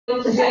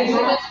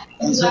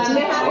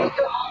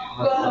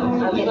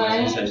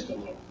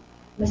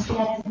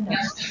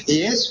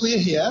Yes, we're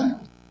here.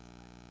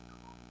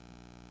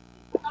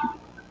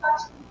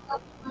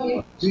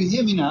 Do you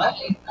hear me now?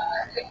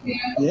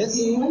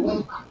 Yes?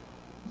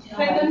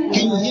 Can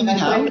you hear me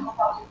now?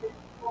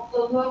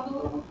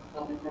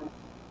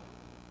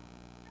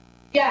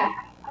 Yeah.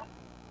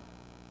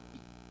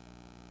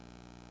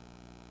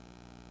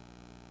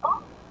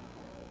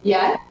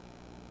 Yeah.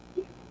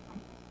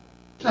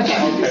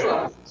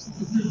 Okay.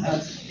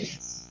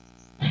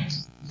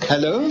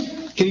 Hello?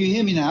 Can you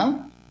hear me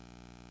now?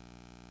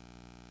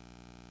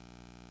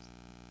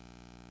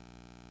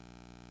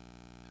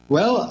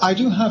 Well, I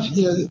do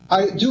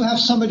have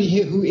somebody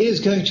here who is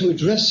going to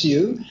address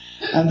you,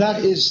 and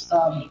that is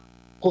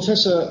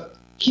Professor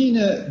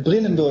Kine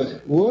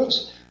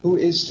Brillenburg-Woert, who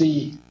is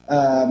the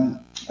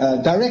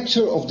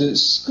director of the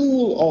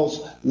School of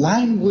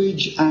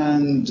Language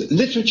and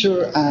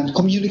Literature and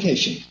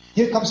Communication.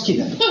 Here comes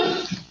Kine.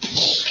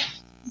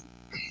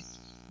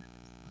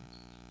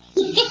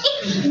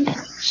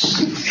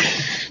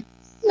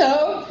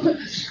 No.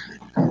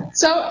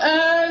 So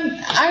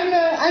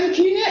I'm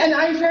Kine, and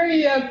I'm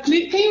very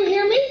pleased. Can you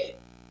hear me?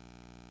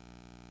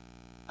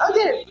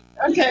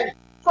 Okay,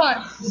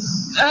 fine.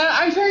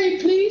 I'm very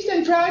pleased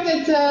and proud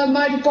that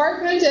my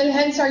department and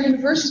hence our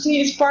university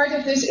is part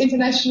of this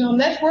international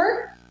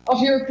network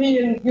of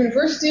European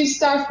universities,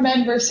 staff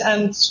members,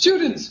 and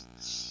students.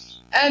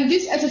 And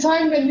this at a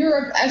time when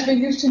Europe, as we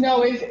used to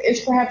know it, is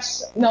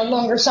perhaps no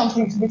longer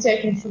something to be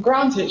taken for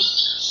granted.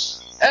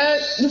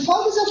 The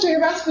focus of the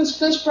Erasmus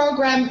Plus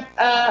program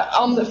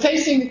on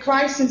facing the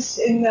crisis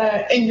in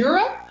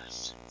Europe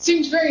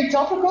seems very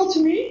topical to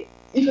me,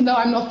 even though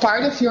I'm not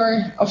part of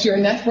your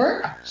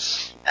network.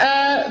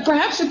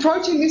 Perhaps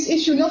approaching this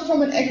issue not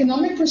from an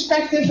economic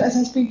perspective, as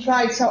has been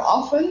tried so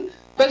often,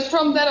 but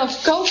from that of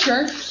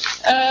culture,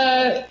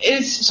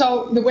 is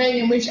so the way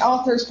in which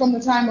authors from the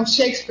time of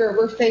Shakespeare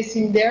were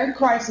facing their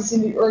crisis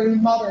in the early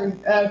modern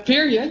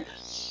period.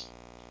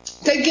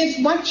 They give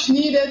much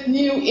needed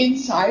new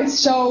insights.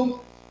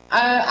 So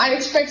I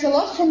expect a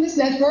lot from this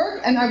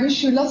network, and I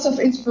wish you lots of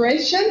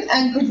inspiration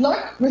and good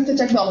luck with the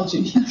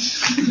technology.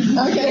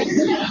 Okay,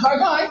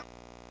 bye-bye.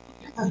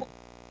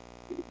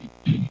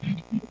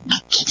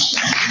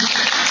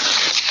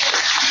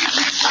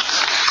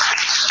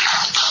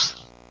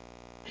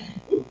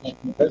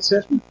 That's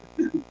it.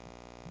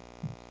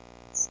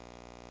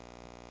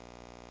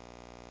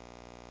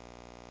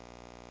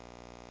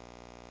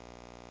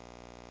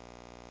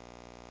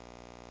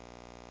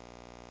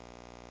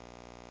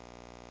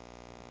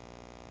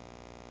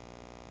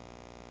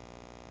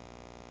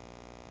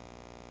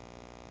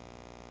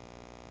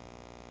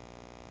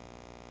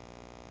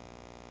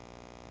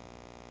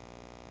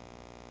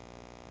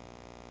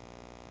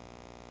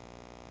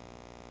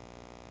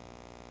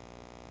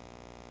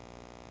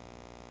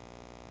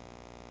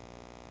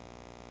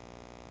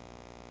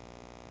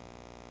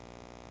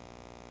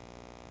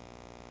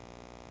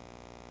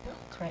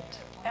 Great,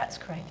 that's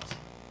great.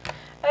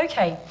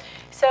 Okay,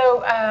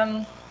 so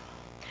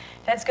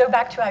let's go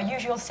back to our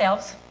usual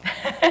selves.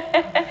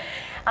 I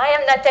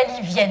am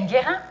Nathalie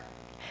Vienne-Guerrin,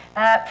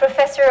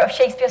 professor of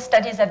Shakespeare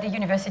Studies at the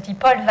University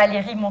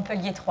Paul-Valéry,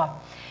 Montpellier 3.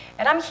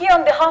 And I'm here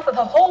on behalf of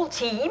a whole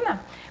team,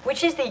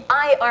 which is the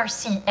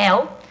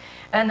IRCL,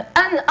 an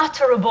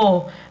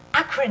unutterable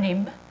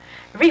acronym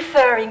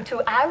referring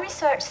to our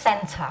research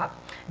center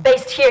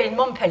based here in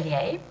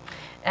Montpellier,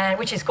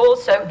 which is called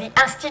also the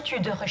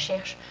Institut de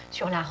Recherche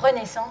sur la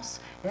Renaissance,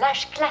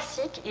 l'âge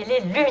classique et les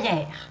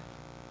Lumières.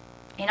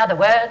 In other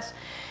words,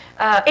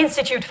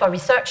 Institute for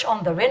Research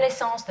on the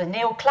Renaissance, the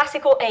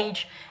Neoclassical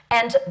Age,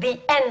 and the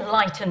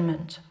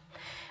Enlightenment,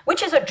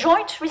 which is a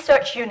joint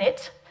research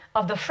unit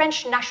of the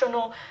French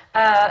National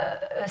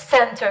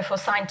Center for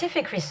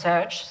Scientific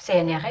Research,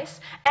 CNRS,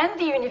 and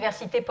the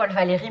Université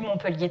Paul-Valéry,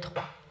 Montpellier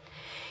 3.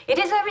 It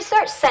is a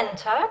research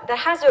center that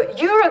has a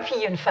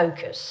European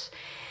focus,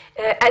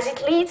 as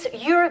it leads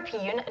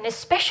European and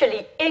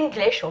especially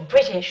English or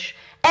British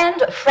and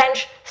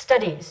French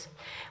studies.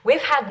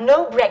 We've had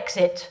no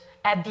Brexit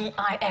at the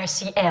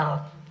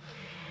IRCL.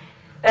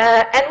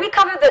 And we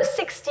cover the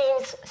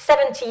 16th,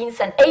 17th,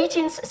 and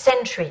 18th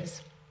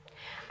centuries.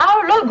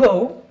 Our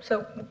logo,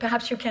 so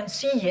perhaps you can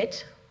see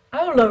it,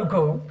 our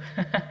logo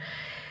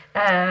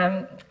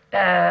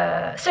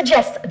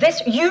suggests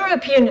this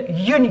European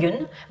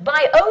Union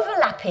by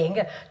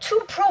overlapping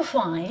two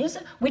profiles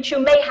which you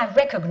may have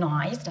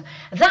recognized,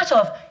 that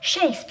of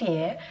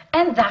Shakespeare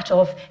and that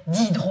of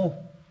Diderot.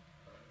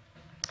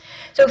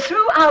 So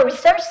through our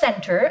research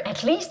center,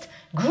 at least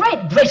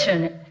Great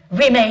Britain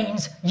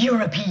remains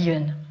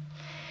European.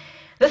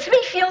 The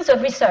three fields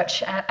of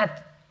research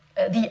at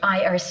the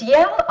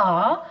IRCL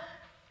are,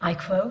 I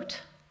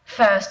quote,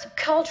 first,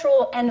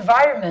 cultural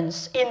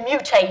environments in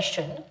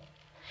mutation.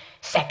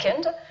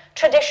 Second,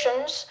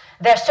 traditions,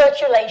 their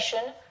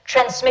circulation,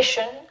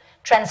 transmission,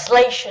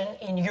 translation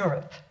in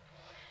Europe.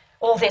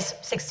 All this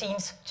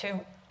 16th to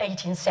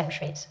 18th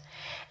centuries.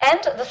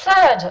 And the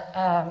third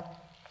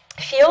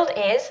field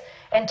is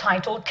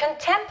entitled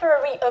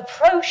Contemporary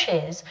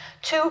Approaches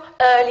to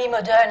Early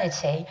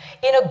Modernity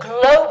in a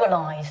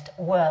Globalized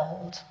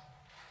World.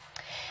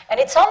 And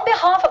it's on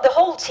behalf of the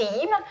whole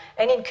team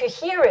and in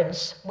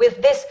coherence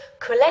with this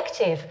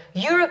collective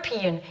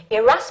European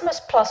Erasmus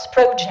Plus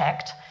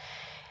project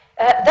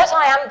that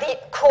I am the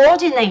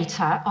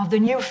coordinator of the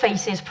New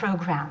Faces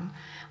program,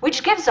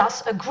 which gives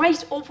us a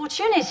great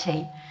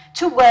opportunity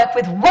to work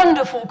with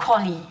wonderful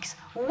colleagues,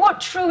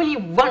 truly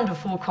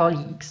wonderful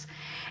colleagues,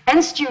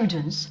 and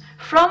students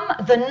from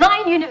the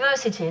 9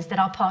 universities that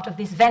are part of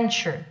this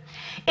venture.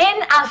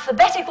 In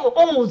alphabetical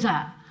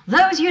order,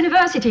 those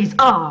universities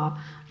are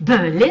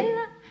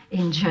Berlin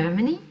in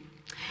Germany,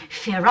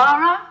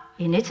 Ferrara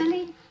in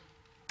Italy,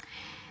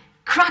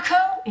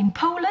 Cracow in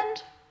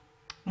Poland,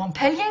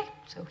 Montpellier,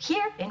 so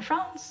here in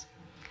France,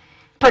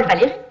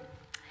 Paul-Valéry,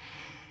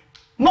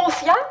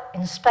 Murcia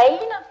in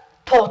Spain,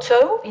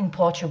 Porto in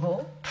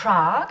Portugal,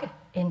 Prague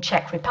in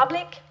Czech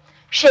Republic,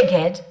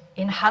 Szeged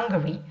in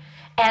Hungary,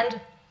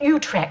 and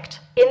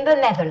Utrecht in the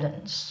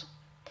Netherlands.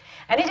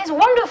 And it is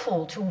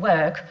wonderful to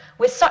work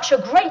with such a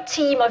great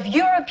team of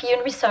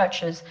European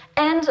researchers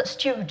and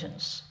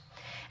students.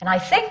 And I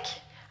think,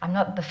 I'm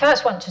not the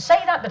first one to say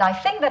that, but I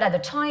think that at a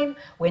time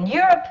when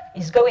Europe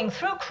is going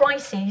through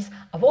crises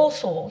of all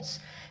sorts,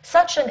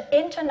 such an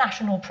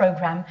international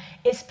program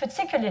is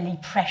particularly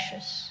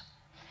precious.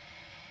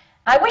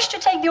 I wish to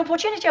take the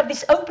opportunity of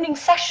this opening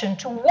session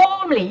to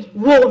warmly,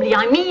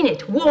 I mean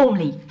it,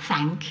 warmly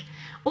thank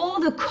all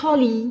the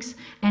colleagues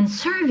and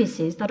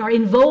services that are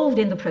involved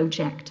in the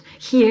project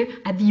here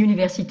at the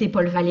Université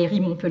Paul-Valéry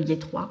Montpellier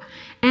 3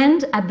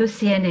 and at the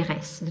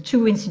CNRS, the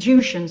 2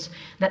 institutions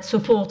that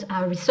support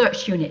our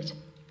research unit,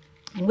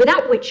 and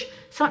without which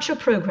such a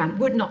program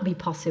would not be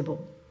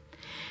possible.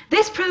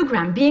 This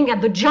program being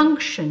at the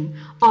junction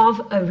of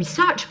a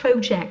research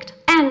project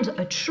and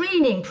a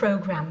training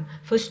program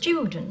for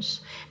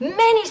students,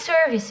 many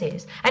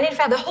services, and in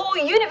fact the whole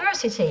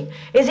university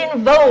is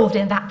involved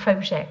in that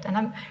project, and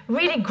I'm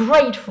really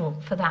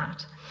grateful for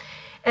that.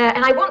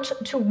 And I want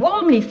to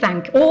warmly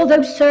thank all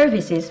those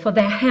services for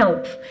their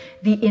help.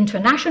 The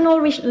International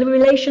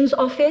Relations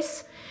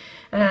Office,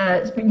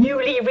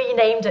 newly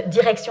renamed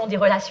Direction des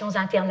Relations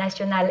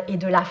Internationales et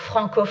de la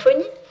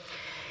Francophonie,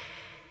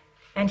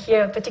 and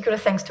here particular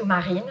thanks to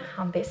Marine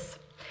on this.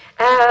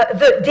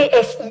 The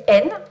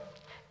DSIN,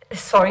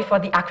 sorry for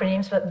the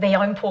acronyms, but they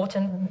are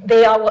important.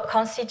 They are what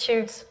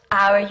constitutes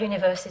our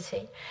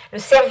university. Le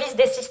Service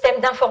des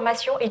Systèmes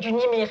d'Information et du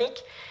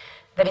Numérique,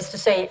 that is to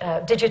say,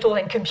 digital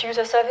and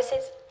computer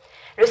services.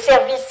 Le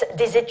Service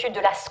des Études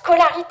de la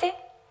Scolarité,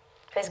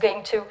 that is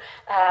going to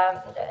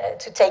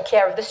take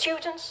care of the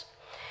students.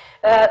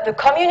 The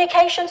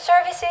Communication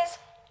Services,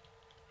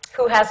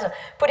 who has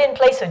put in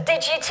place a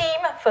degli team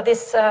for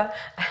this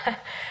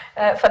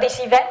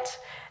event.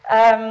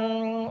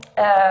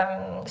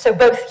 So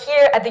both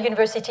here at the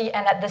University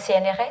and at the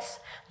CNRS,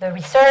 the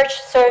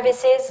research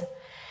services,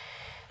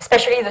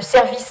 especially the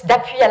service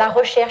d'appui à la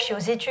recherche et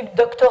aux études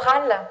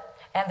doctorales,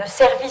 and the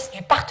service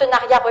du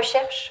partenariat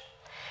recherche,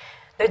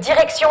 the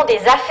direction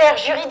des affaires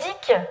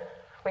juridiques,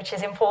 which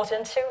is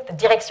important too, the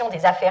direction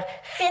des affaires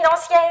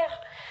financières,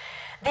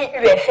 the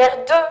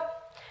UFR2,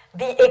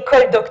 the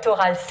École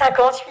doctorale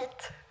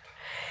 58.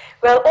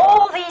 Well,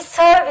 all these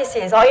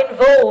services are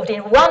involved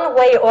in one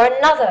way or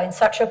another in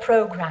such a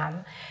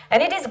program,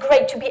 and it is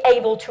great to be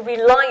able to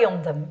rely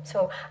on them.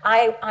 So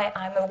I'm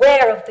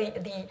aware of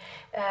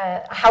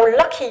how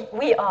lucky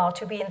we are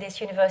to be in this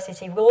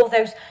university with all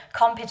those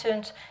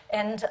competent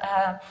and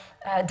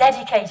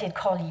dedicated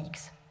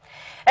colleagues.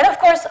 And of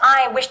course,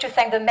 I wish to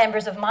thank the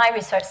members of my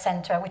research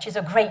center, which is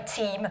a great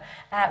team,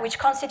 which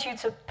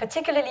constitutes a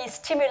particularly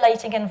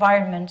stimulating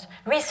environment,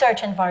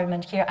 research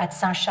environment here at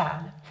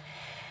Saint-Charles.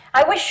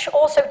 I wish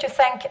also to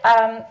thank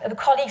the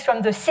colleagues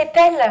from the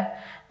CEPEL,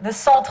 the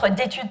Centre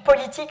d'études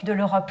politiques de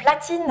l'Europe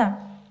latine,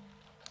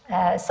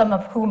 some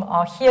of whom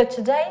are here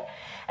today,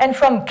 and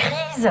from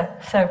CRISE,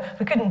 so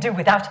we couldn't do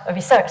without a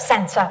research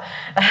center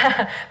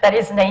that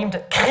is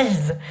named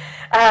CRISE,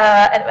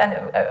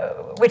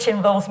 which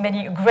involves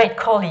many great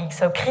colleagues.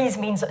 So CRISE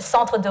means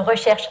Centre de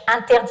Recherche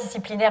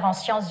Interdisciplinaire en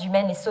Sciences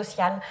Humaines et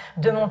Sociales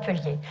de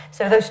Montpellier.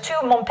 So those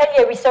 2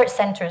 Montpellier research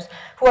centers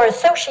who are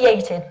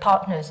associated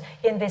partners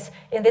in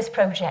this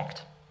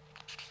project.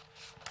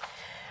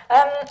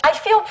 I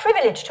feel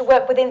privileged to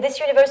work within this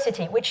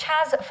university, which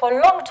has for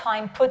a long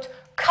time put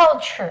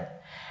culture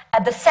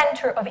at the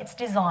center of its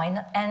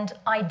design and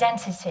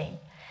identity,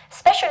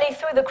 especially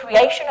through the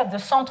creation of the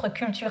Centre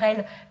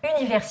culturel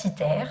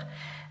universitaire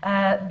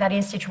that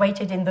is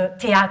situated in the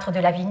Théâtre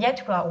de la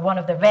Vignette, who are one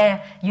of the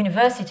rare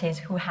universities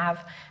who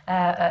have,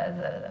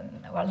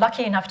 were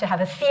lucky enough to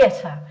have a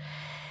theatre.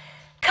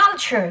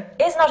 Culture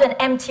is not an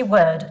empty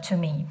word to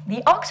me.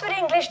 The Oxford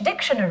English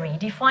Dictionary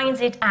defines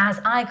it as,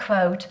 I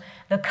quote,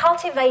 the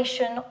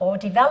cultivation or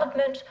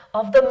development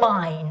of the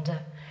mind,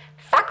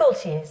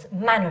 faculties,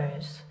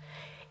 manners,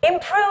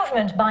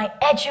 improvement by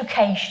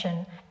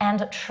education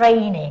and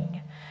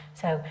training.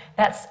 So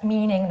that's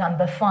meaning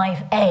number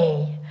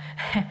 5A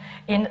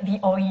in the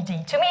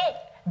OED. To me,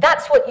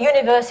 That's what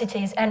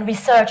universities and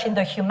research in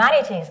the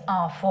humanities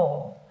are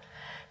for.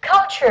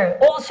 Culture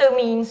also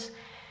means,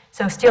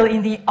 so still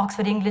in the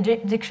Oxford English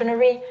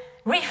Dictionary,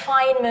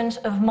 refinement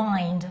of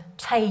mind,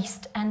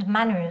 taste and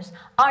manners,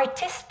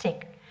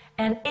 artistic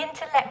and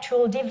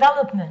intellectual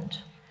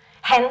development.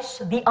 Hence,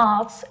 the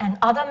arts and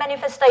other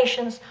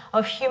manifestations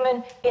of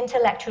human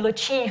intellectual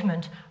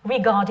achievement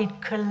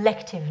regarded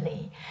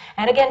collectively.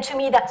 And again, to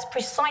me, that's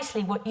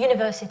precisely what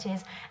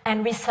universities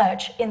and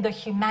research in the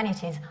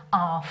humanities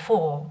are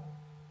for.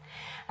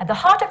 At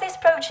the heart of this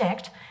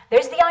project,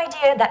 there's the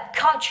idea that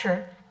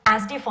culture,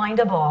 as defined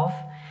above,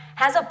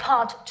 has a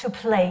part to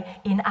play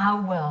in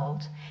our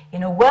world,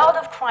 in a world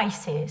of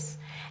crisis,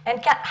 and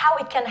how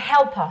it can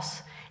help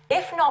us,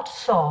 if not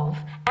solve,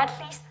 at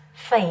least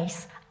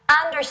face,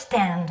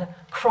 understand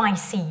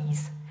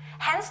crises.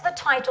 Hence the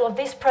title of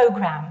this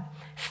program,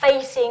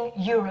 Facing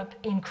Europe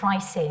in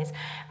Crisis.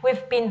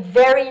 We've been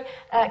very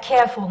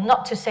careful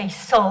not to say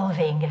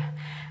solving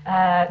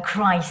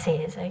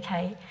crises,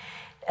 okay?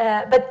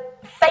 But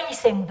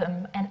facing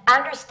them and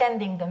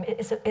understanding them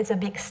is a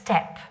big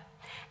step.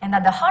 And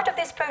at the heart of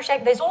this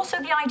project, there's also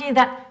the idea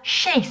that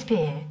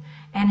Shakespeare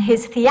and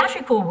his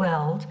theatrical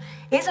world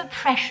is a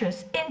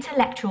precious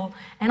intellectual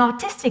and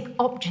artistic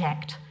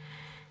object,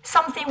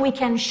 something we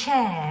can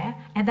share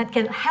and that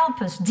can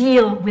help us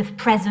deal with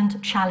present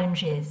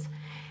challenges.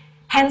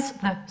 Hence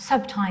the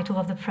subtitle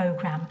of the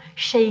program,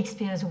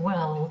 Shakespeare's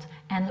World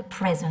and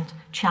Present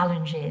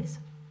Challenges.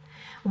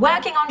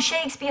 Working on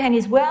Shakespeare and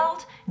his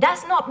world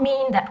does not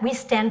mean that we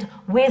stand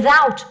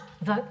without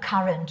the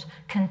current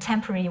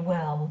contemporary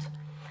world.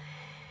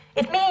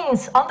 It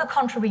means, on the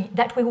contrary,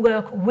 that we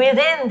work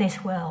within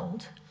this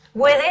world,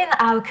 within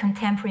our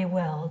contemporary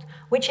world,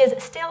 which is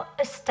still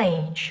a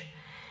stage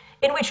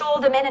in which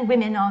all the men and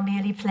women are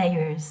merely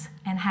players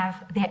and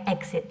have their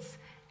exits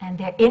and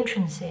their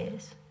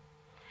entrances.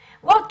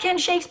 What can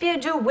Shakespeare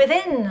do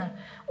within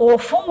or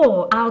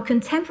for our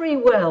contemporary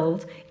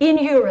world in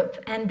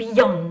Europe and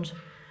beyond?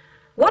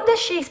 What does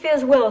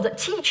Shakespeare's world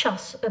teach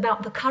us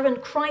about the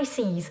current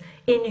crises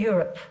in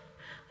Europe?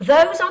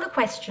 Those are the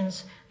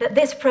questions that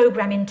this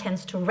program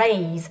intends to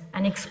raise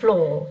and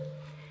explore.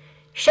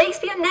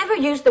 Shakespeare never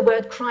used the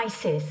word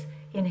crisis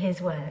in his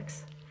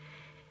works,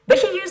 but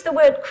he used the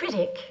word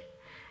critic,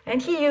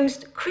 and he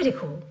used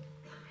critical.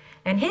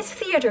 And his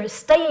theatre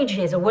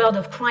stages a world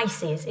of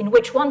crisis in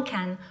which one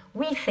can,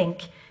 we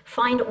think,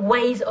 find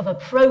ways of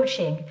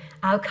approaching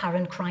our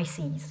current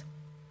crises.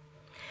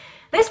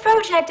 This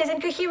project is in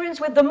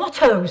coherence with the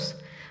mottos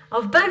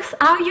of both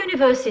our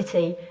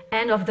university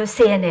and of the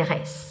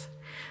CNRS.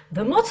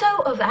 The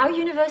motto of our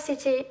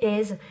university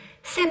is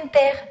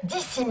Semper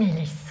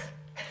Dissimilis,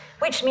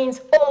 which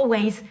means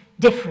always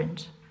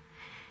different.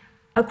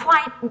 A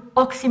quite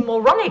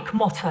oxymoronic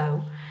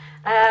motto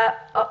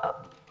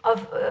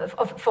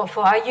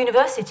for our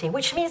university,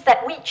 which means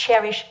that we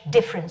cherish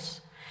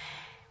difference,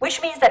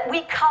 which means that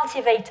we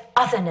cultivate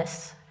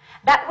otherness,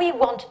 that we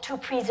want to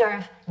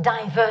preserve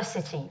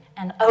diversity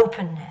and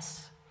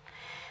openness.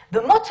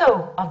 The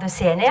motto of the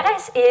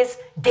CNRS is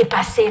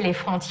Dépasser les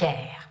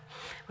frontières,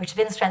 which has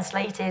been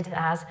translated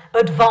as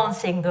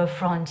advancing the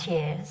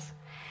frontiers.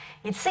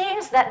 It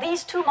seems that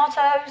these two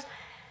mottos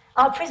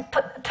are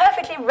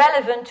perfectly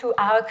relevant to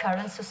our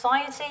current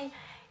society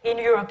in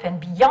Europe and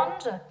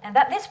beyond, and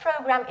that this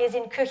program is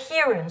in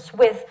coherence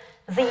with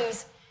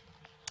these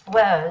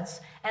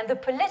words and the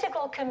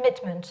political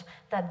commitment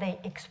that they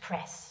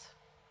express.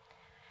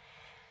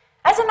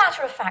 As a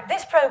matter of fact,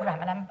 this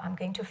program, and I'm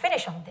going to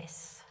finish on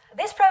this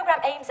program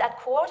aims at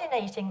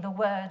coordinating the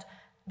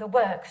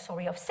work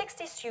of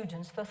 60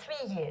 students for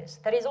 3 years.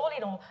 That is all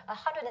in all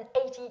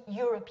 180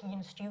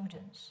 European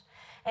students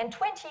and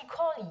 20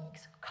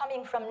 colleagues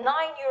coming from 9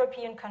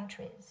 European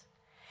countries.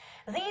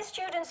 These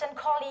students and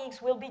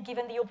colleagues will be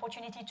given the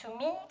opportunity to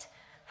meet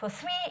for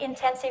 3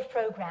 intensive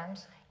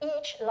programs,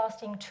 each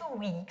lasting 2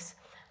 weeks,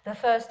 the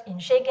first in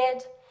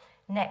Szeged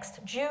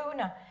next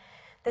June,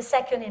 the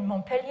second in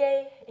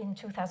Montpellier in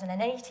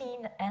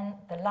 2018, and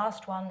the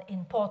last one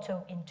in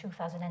Porto in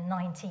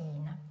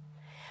 2019.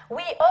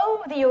 We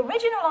owe the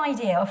original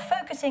idea of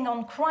focusing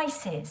on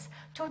crisis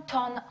to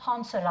Ton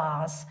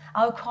Hanselaars,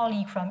 our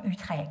colleague from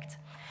Utrecht,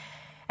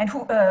 and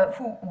who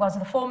was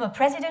the former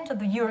president of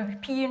the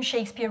European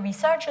Shakespeare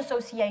Research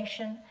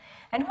Association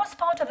and was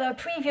part of a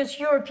previous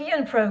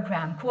European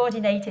program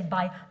coordinated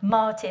by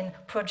Martin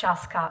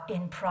Procházka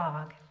in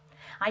Prague.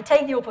 I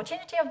take the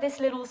opportunity of this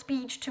little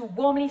speech to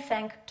warmly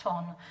thank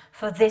Ton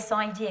for this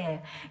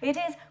idea. It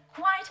is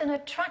quite an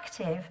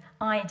attractive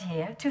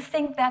idea to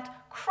think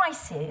that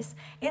crisis,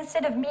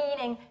 instead of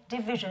meaning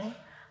division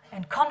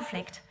and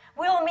conflict,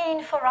 will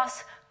mean for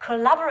us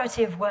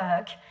collaborative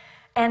work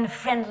and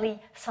friendly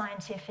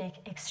scientific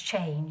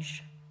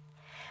exchange.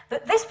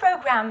 This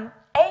program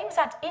aims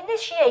at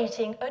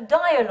initiating a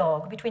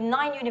dialogue between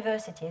 9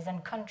 universities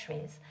and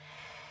countries,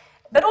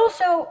 but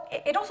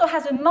it also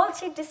has a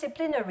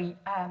multidisciplinary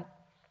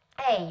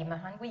aim,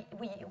 and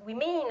we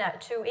mean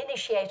to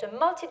initiate a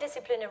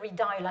multidisciplinary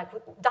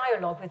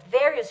dialogue with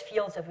various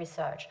fields of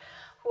research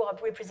who are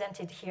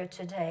represented here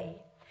today.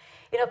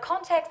 In a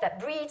context that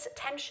breeds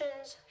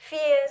tensions,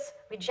 fears,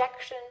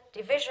 rejection,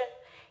 division,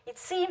 it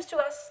seems to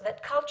us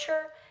that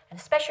culture, and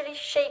especially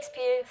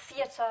Shakespeare,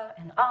 theatre,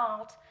 and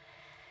art,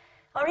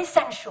 are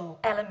essential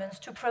elements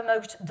to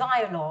promote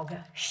dialogue,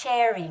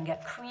 sharing,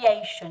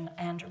 creation,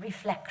 and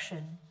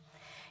reflection.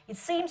 It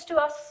seems to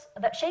us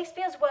that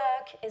Shakespeare's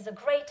work is a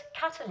great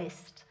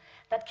catalyst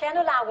that can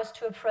allow us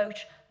to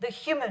approach the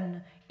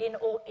human in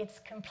all its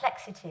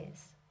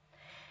complexities.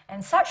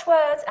 And such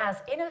words as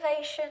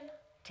innovation,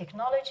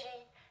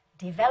 technology,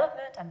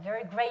 development, I'm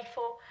very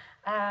grateful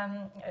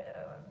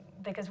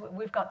because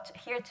we've got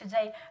here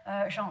today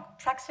Jean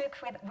Saxuk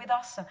with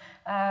us,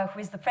 who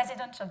is the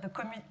president of the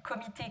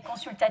Comité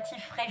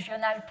consultatif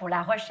régional pour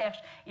la recherche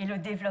et le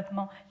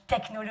développement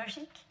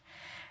technologique.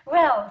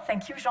 Well,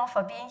 thank you, Jean,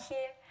 for being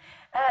here.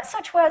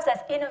 Such words as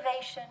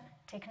innovation,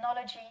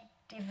 technology,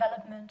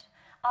 development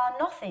are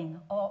nothing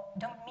or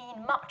don't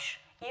mean much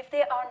if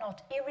they are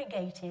not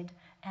irrigated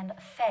and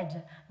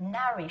fed,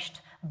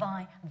 nourished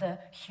by the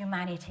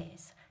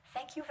humanities.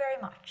 Thank you very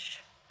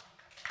much.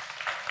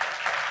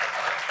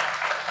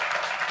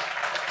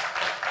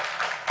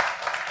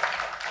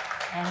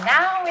 And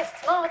now it's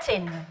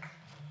Martin.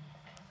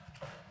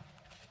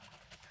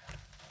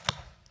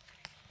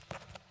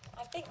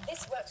 I think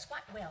this works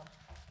quite well.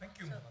 Thank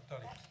you,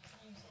 Nathalie.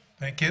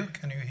 Thank you.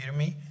 Can you hear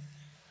me?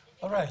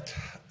 All right.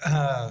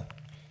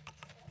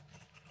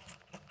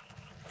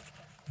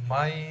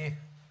 My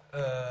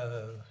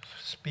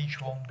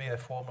speech won't be a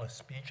formal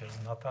speech as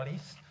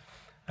Nathalie's.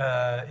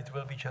 It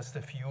will be just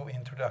a few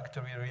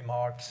introductory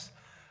remarks.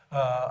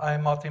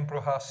 I'm Martin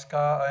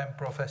Procházka. I'm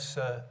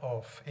professor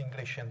of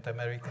English and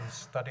American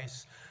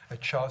Studies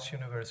at Charles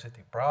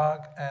University,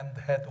 Prague, and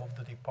head of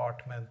the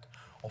Department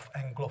of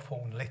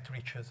Anglophone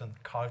Literatures and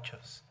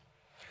Cultures.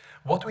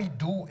 What we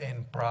do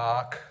in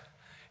Prague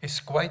is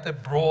quite a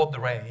broad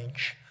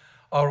range.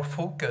 Our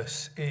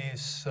focus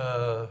is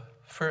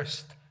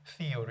first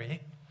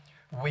theory.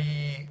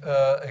 We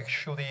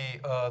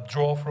actually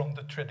draw from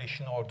the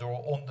tradition or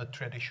draw on the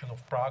tradition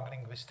of Prague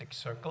Linguistic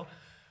Circle,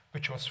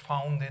 which was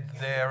founded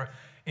there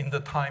in the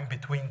time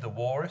between the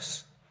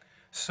wars.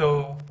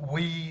 So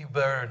we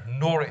were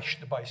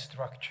nourished by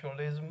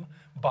structuralism,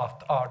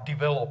 but are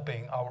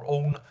developing our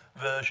own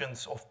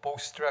versions of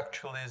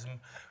post-structuralism,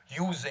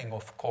 using,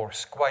 of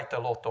course, quite a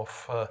lot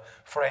of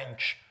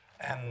French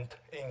and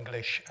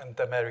English and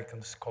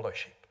American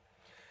scholarship.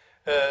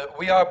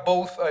 We are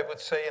both, I would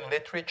say, in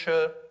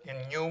literature, in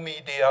new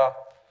media,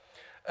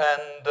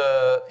 and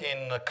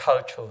in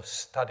cultural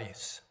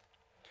studies.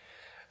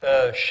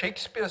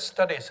 Shakespeare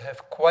studies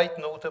have quite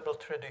notable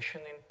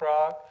tradition in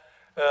Prague.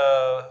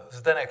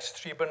 Zdeněk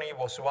Stříbrný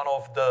was one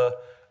of the,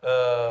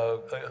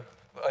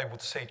 I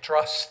would say,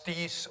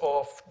 trustees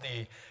of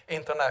the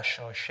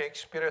International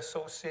Shakespeare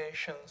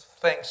Association.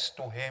 Thanks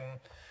to him,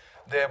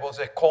 there was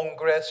a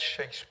Congress,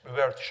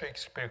 World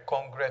Shakespeare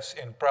Congress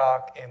in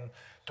Prague in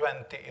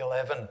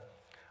 2011.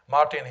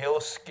 Martin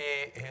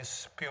Hilsky,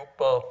 his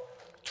pupil,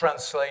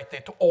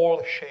 translated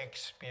all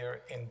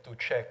Shakespeare into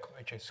Czech,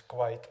 which is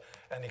quite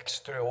an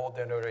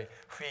extraordinary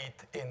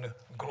feat in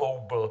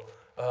global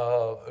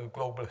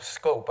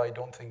scope. I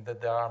don't think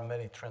that there are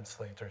many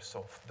translators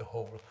of the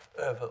whole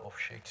oeuvre of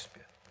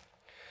Shakespeare.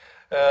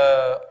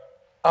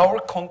 Our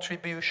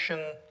contribution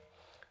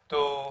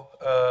to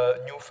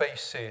New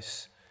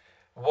Faces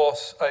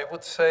was, I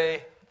would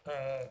say,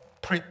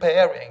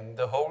 preparing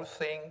the whole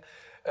thing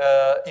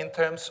in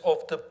terms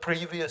of the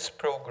previous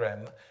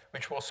program,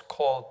 which was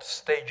called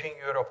Staging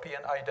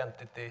European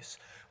Identities,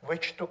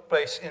 which took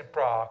place in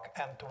Prague,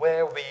 and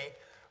where we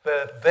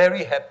were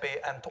very happy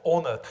and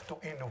honored to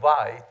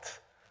invite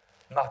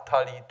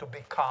Nathalie to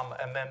become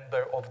a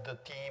member of the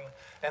team,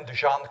 and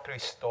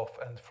Jean-Christophe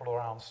and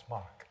Florence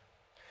Marc.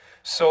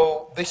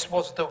 So this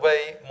was the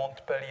way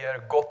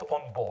Montpellier got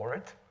on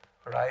board,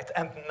 right?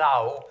 And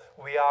now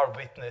we are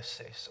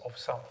witnesses of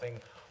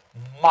something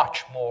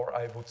much more,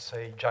 I would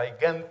say,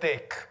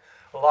 gigantic,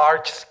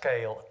 large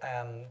scale,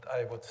 and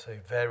I would say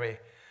very,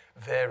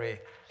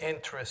 very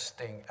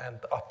interesting and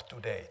up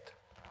to date.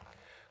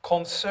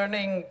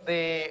 Concerning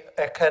the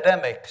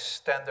academic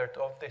standard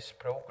of this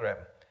program,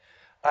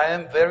 I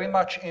am very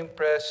much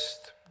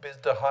impressed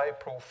with the high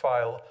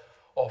profile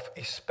of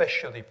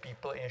especially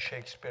people in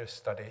Shakespeare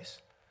studies.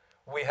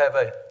 We have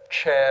a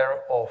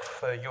chair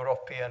of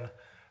European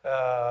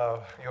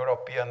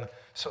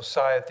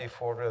Society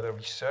for the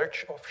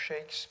Research of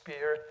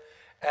Shakespeare,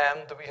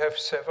 and we have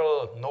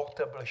several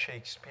notable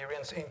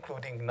Shakespeareans,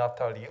 including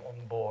Nathalie,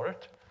 on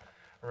board,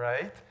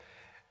 right?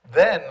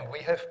 Then we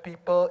have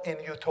people in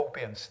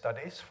utopian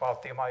studies.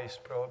 Fatima is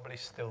probably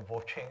still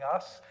watching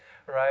us,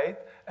 right?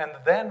 And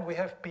then we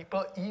have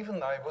people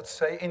even, I would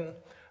say, in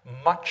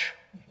much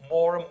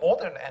more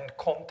modern and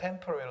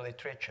contemporary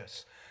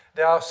literatures.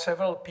 There are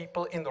several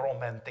people in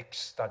Romantic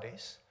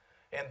studies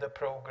in the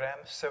program,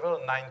 several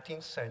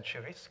 19th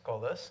century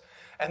scholars.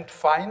 And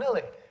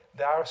finally,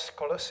 there are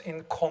scholars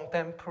in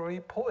contemporary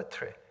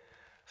poetry,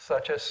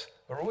 such as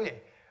Rui,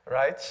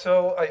 right?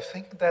 So I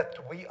think that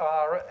we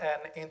are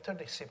an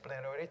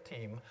interdisciplinary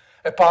team,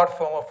 apart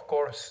from, of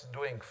course,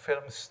 doing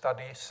film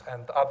studies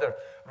and other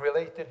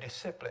related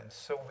disciplines.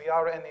 So we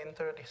are an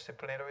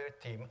interdisciplinary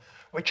team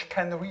which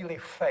can really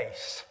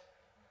face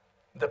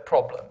the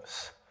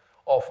problems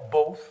of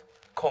both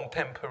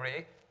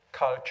contemporary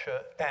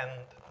culture and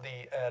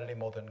the early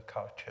modern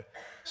culture.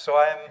 So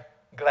I'm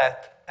glad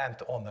and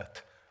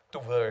honored to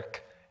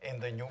work in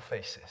the new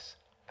phases.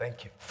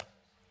 Thank you.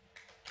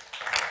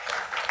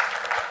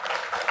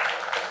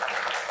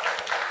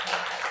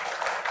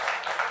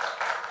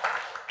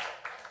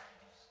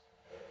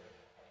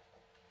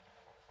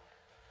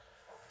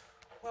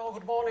 Well,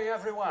 good morning,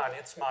 everyone.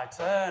 It's my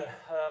turn.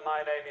 My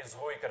name is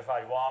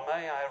Carvalho-Homem.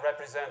 I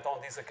represent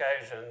on this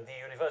occasion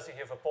the University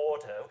of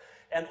Porto,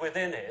 and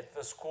within it,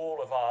 the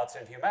School of Arts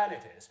and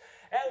Humanities.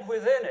 And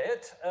within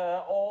it,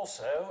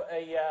 also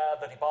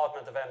the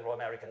Department of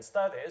Anglo-American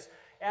Studies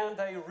and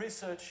a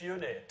research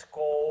unit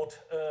called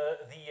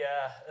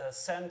the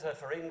Center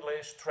for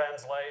English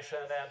Translation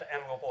and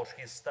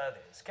Anglo-Portuguese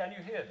Studies. Can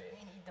you hear me?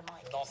 We need the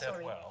mic. Not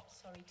that well.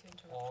 Sorry to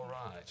interrupt. All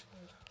right.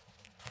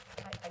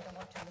 I don't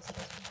want to miss your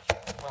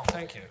speech. Well,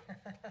 thank you.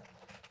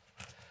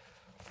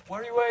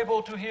 Were you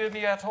able to hear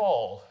me at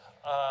all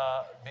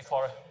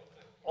before?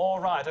 All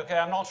right, okay,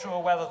 I'm not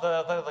sure whether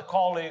the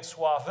colleagues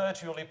who are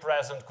virtually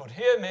present could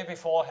hear me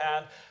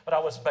beforehand, but I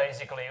was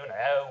basically,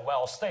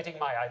 well, stating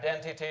my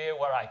identity,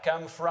 where I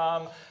come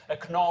from,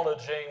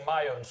 acknowledging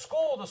my own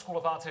school, the School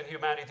of Arts and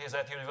Humanities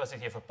at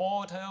University of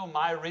Porto,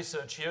 my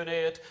research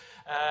unit,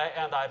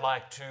 and I'd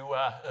like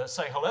to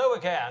say hello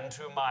again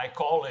to my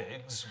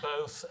colleagues,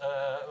 both,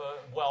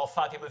 well,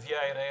 Fátima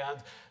Vieira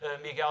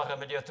and Miguel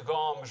Ramalhete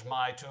Gomes,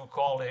 my two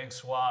colleagues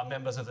who are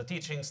members of the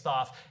teaching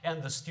staff,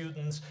 and the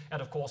students,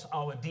 and of course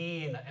our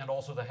dean and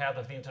also the head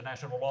of the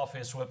international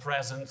office were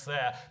present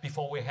there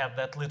before we had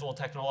that little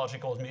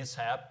technological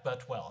mishap.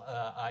 But well,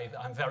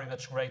 I'm very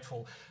much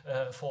grateful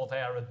for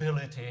their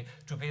ability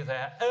to be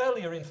there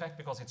earlier, in fact,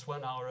 because it's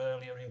 1 hour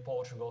earlier in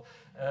Portugal,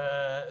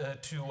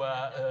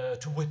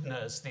 to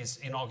witness this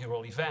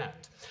inaugural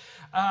event.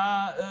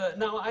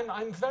 Now,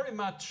 I'm very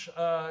much,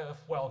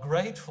 well,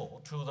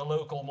 grateful to the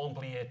local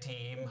Montpellier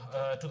team,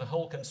 to the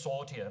whole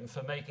consortium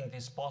for making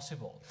this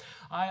possible.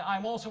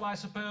 I'm also, I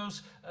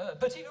suppose,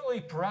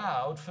 particularly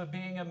proud for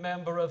being a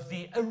member of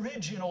the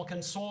original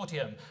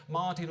consortium.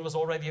 Martin was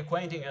already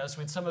acquainting us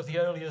with some of the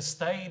earlier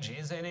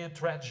stages in a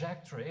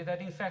trajectory that,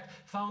 in fact,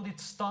 found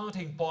its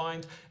starting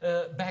point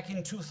back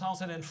in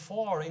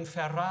 2004 in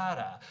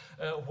Ferrara,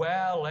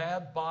 where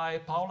led by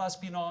Paola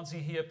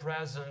Spinozzi here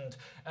present,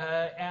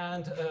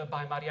 and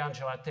by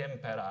Mariangela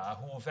Tempera,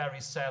 who very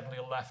sadly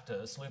left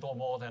us little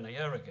more than a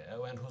year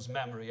ago, and whose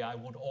memory I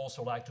would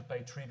also like to pay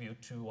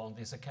tribute to on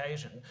this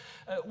occasion.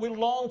 We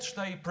launched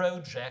a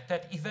project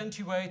that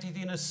eventuated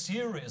in a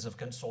series of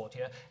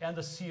consortia and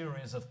a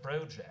series of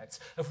projects,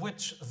 of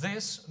which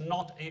this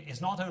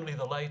is not only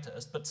the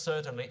latest, but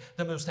certainly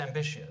the most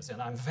ambitious,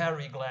 and I'm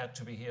very glad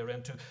to be here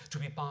and to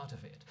be part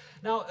of it.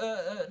 Now,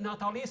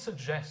 Nathalie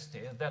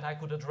suggested that I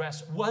could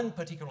address one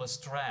particular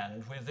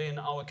strand within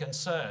our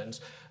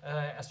concerns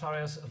as far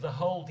as the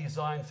whole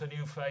design for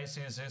new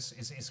faces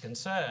is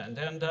concerned,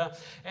 and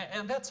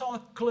that's our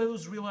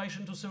close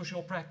relation to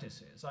social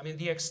practices. I mean,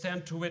 the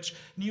extent to which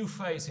new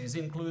faces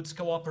includes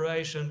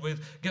cooperation with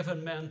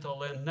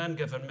governmental and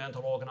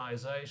non-governmental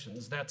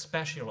organizations that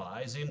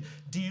specialize in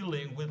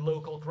dealing with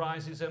local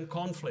crises and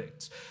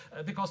conflicts.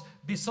 Because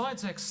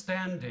besides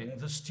extending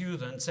the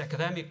students'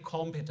 academic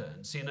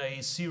competence in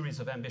a series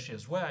of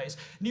ambitious ways,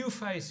 new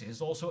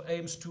faces also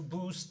aims to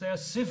boost their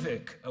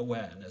civic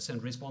awareness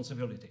and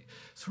responsibility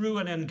through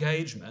an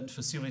engagement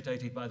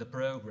facilitated by the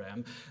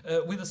program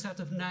with a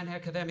set of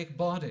non-academic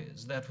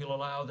bodies that will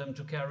allow them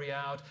to carry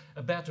out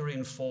a better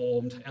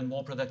informed and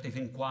more productive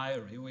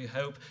inquiry, we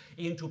hope,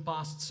 into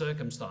past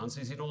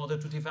circumstances in order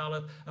to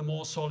develop a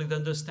more solid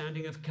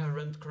understanding of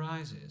current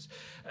crises.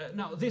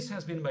 Now, this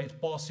has been made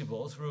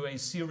possible through a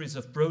series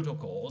of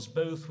protocols,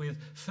 both with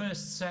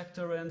first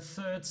sector and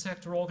third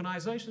sector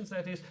organizations,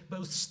 that is,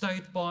 both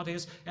state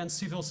bodies and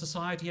civil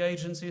society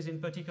agencies, in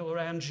particular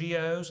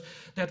NGOs,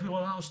 that will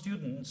allow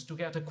students to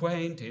get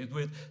acquainted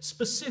with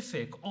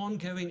specific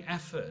ongoing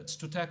efforts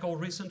to tackle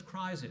recent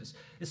crises,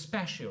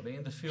 especially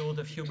in the field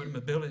of human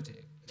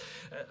mobility.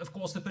 Of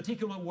course, the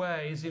particular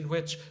ways in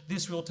which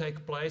this will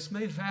take place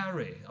may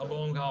vary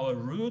along our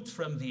route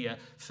from the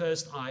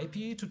first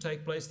IP to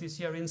take place this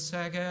year in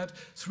Szeged,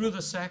 through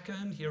the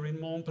second here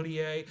in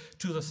Montpellier,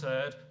 to the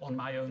third on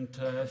my own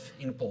turf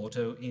in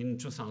Porto in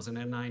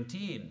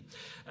 2019.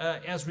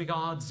 As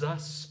regards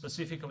us,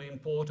 specifically in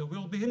Porto,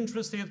 we'll be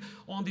interested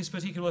on this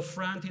particular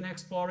front in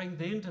exploring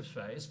the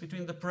interface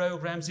between the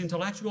program's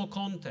intellectual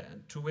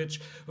content, to which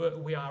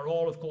we are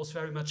all, of course,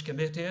 very much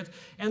committed,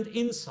 and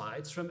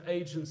insights from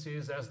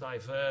agencies as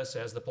diverse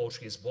as the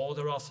Portuguese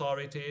Border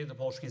Authority, the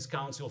Portuguese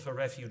Council for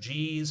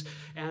Refugees,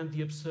 and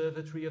the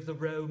Observatory of the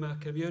Roma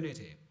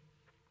Community.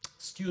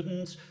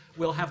 Students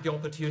will have the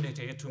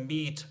opportunity to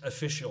meet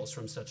officials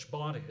from such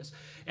bodies,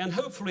 and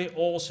hopefully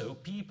also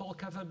people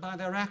covered by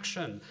their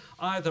action,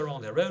 either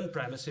on their own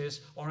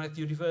premises or at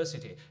the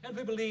university. And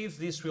we believe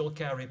this will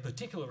carry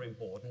particular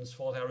importance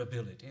for their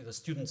ability, the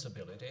students'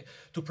 ability,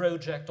 to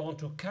project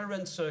onto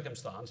current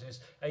circumstances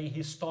a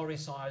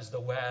historicized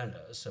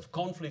awareness of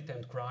conflict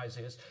and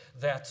crisis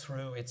that,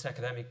 through its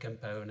academic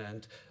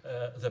component,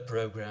 the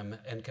program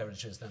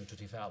encourages them to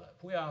develop.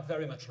 We are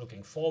very much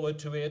looking forward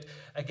to it.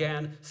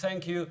 Again,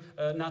 thank you,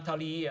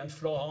 Nathalie and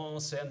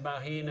Florence and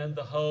Marine and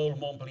the whole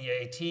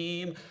Montpellier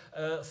team.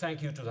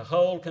 Thank you to the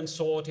whole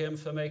consortium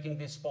for making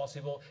this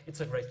possible.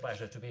 It's a great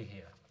pleasure to be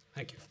here.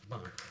 Thank you. Bye.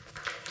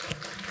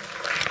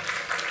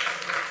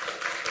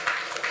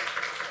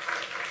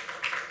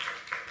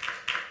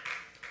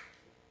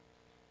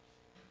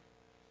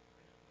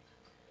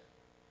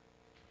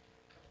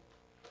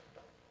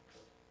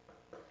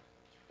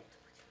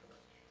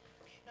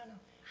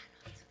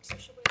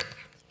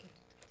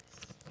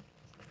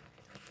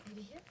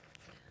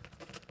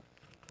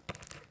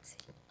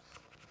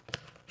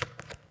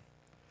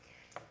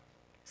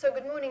 So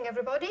good morning,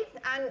 everybody,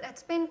 and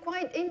it's been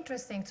quite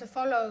interesting to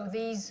follow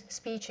these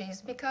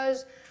speeches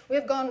because we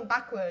have gone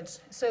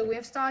backwards. So we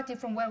have started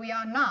from where we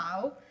are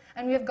now,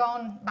 and we have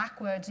gone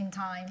backwards in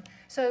time.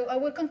 So I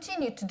will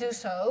continue to do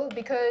so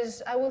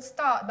because I will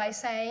start by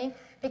saying,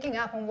 picking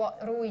up on what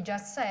Rui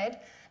just said,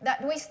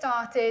 that we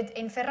started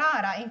in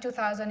Ferrara in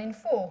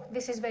 2004.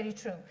 This is very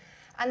true.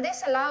 And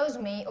this allows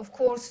me, of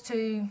course,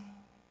 to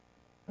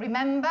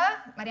remember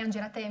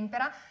Mariangela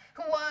Tempera,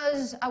 who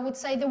was, I would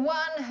say, the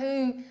one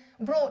who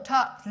brought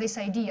up this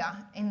idea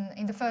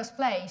in the first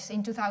place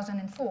in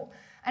 2004.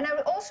 And I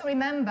also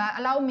remember,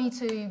 allow me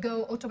to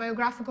go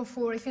autobiographical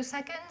for a few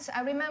seconds, I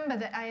remember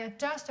that I had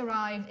just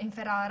arrived in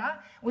Ferrara,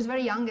 was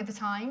very young at the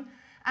time,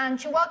 and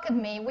she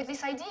welcomed me with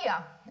this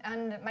idea.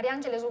 And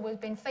Mariangela has always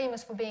been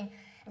famous for being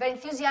very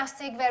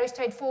enthusiastic, very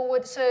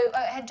straightforward, so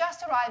I had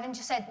just arrived and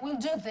she said, we'll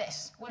do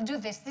this,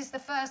 this is the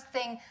first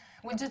thing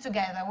we'll do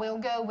together, we'll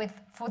go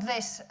for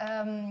this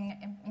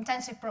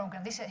intensive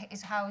program, this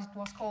is how it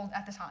was called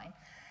at the time.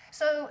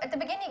 So at the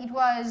beginning it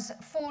was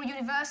 4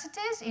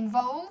 universities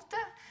involved.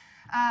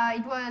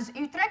 It was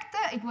Utrecht,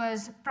 it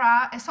was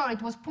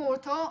it was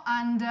Porto,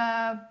 and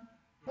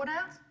what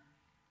else?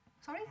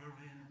 Sorry?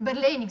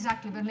 Berlin,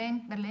 exactly,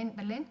 Berlin.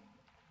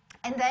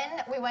 And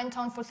then we went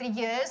on for 3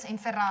 years in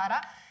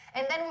Ferrara,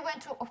 and then we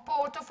went to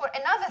Porto for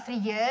another 3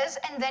 years,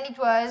 and then it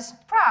was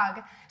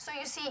Prague. So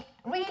you see,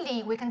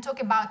 really, we can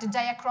talk about the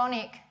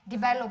diachronic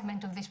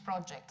development of this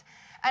project.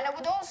 And I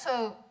would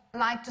also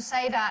like to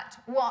say that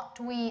what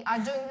we are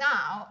doing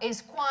now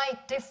is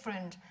quite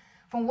different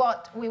from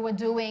what we were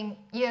doing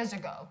years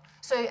ago.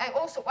 So I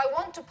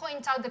want to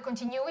point out the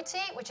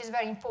continuity, which is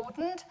very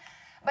important,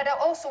 but I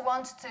also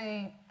want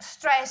to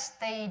stress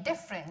the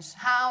difference,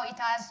 how it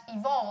has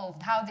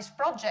evolved, how this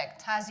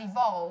project has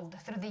evolved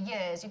through the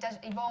years. It has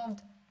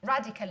evolved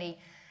radically,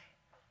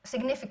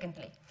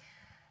 significantly.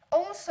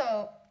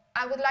 Also,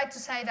 I would like to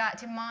say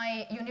that in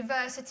my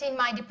university, in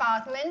my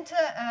department,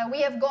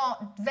 we have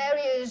got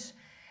various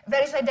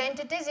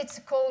identities. It's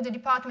called the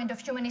Department of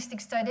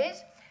Humanistic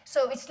Studies.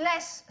 So it's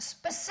less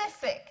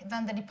specific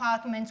than the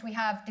departments we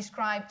have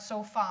described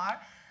so far.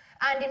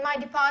 And in my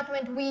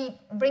department, we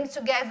bring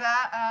together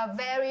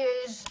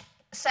various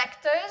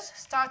sectors,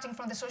 starting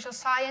from the social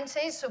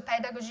sciences, so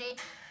pedagogy,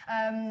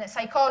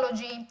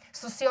 psychology,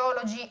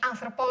 sociology,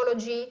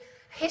 anthropology,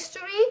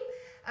 history,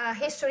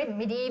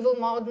 medieval,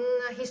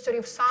 modern, history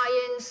of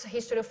science,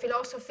 history of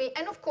philosophy,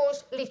 and of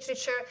course,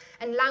 literature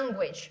and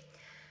language.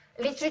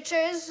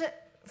 Literatures,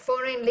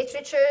 foreign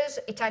literatures,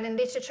 Italian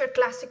literature,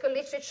 classical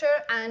literature,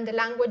 and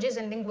languages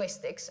and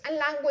linguistics. And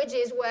language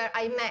is where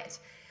I met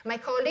my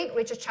colleague,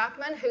 Richard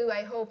Chapman, who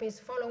I hope is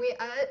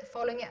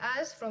following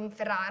us from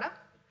Ferrara.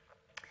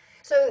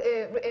 So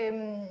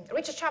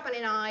Richard Chapman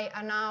and I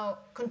are now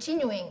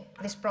continuing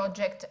this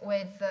project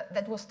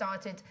that was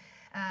started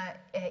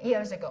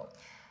years ago.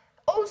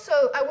 Also,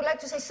 I would like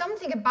to say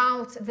something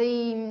about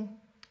the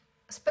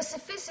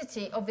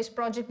specificity of this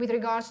project with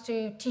regards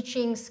to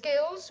teaching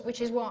skills,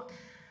 which is what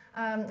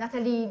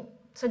Nathalie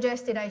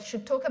suggested I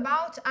should talk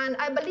about. And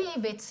I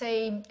believe it's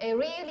a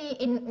really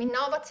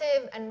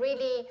innovative and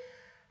really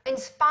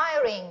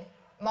inspiring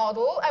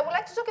model. I would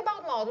like to talk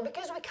about model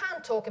because we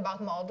can talk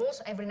about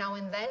models every now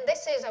and then.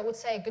 This is, I would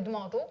say, a good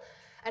model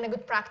and a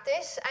good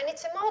practice, and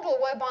it's a model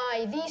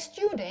whereby these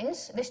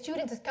students, the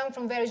students that come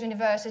from various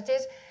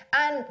universities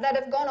and that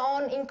have gone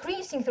on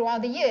increasing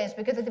throughout the years,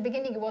 because at the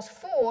beginning it was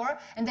 4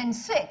 and then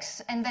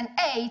 6 and then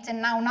 8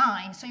 and now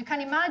 9. So you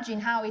can imagine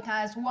how it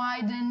has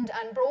widened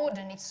and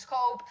broadened its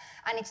scope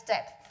and its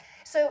depth.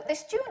 So the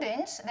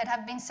students that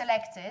have been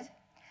selected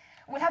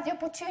will have the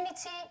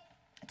opportunity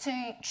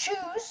to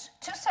choose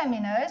 2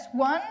 seminars,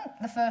 one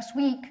the first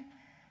week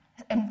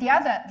and the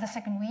other the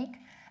second week,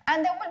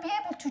 and they will be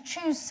able to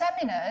choose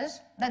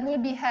seminars that will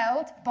be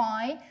held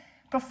by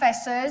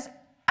professors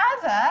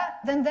other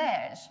than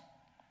theirs.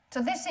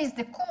 So this is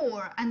the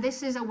core, and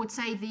this is, I would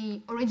say,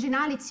 the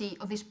originality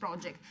of this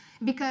project,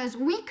 because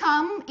we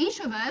come, each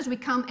of us, we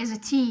come as a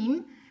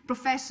team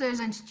professors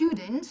and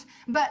students,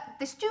 but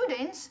the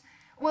students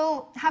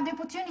will have the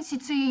opportunity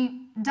to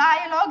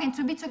dialogue and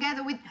to be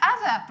together with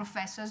other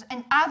professors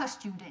and other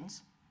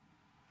students.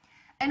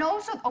 And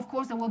also, of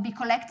course, there will be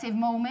collective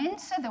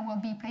moments, there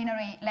will be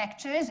plenary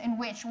lectures in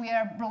which we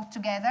are brought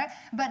together,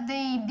 but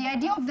the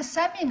idea of the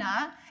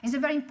seminar is a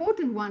very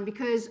important one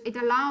because it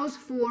allows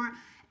for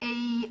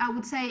I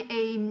would say,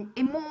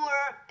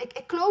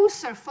 a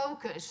closer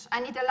focus,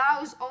 and it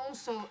allows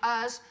also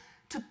us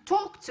to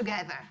talk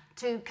together,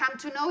 to come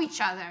to know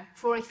each other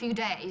for a few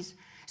days.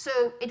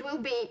 So it will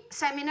be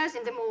seminars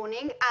in the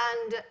morning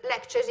and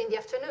lectures in the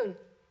afternoon,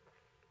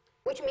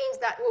 which means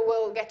that we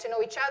will get to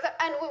know each other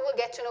and we will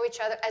get to know each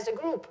other as a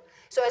group.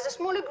 So as a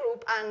smaller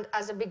group and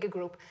as a bigger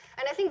group.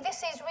 And I think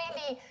this is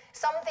really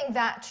something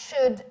that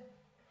should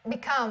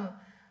become,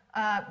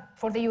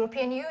 for the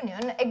European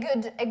Union, a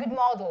good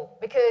model.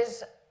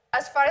 Because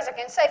as far as I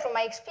can say from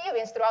my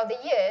experience throughout the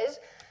years,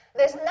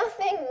 there's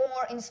nothing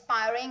more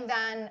inspiring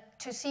than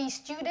to see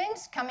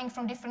students coming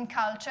from different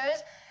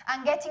cultures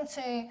and getting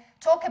to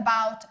talk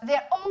about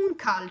their own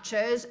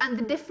cultures and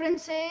the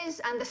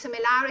differences and the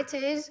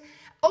similarities.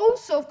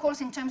 Also, of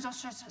course, in terms of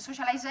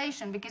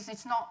socialization, because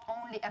it's not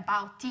only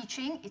about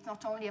teaching, it's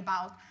not only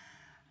about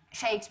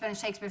Shakespeare and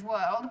Shakespeare's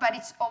world, but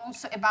it's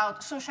also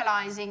about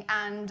socializing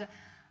and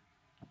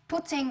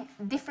putting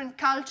different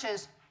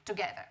cultures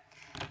together.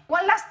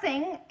 One last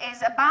thing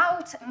is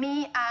about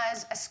me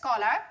as a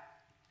scholar.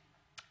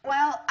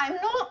 Well, I'm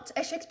not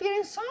a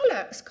Shakespearean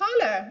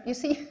scholar, you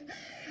see.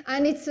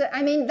 And it's,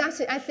 I mean,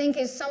 that's, I think,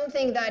 is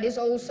something that is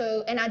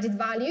also an added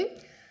value.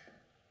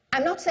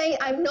 I'm not saying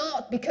I'm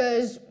not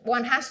because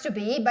one has to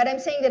be, but I'm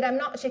saying that I'm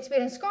not a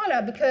Shakespearean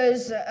scholar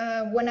because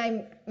when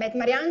I met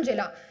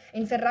Mariangela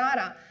in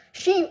Ferrara,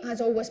 she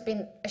has always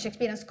been a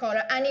Shakespearean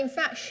scholar. And in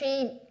fact,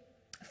 she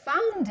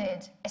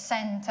founded a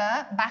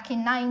center back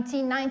in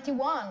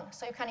 1991.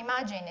 So you can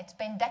imagine, it's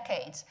been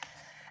decades.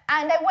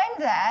 And I went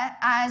there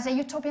as a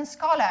utopian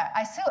scholar.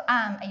 I still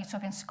am a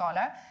utopian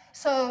scholar.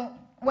 So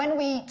when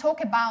we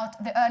talk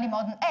about the early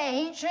modern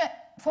age,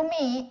 for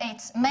me,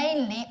 it's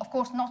mainly, of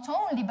course, not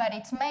only, but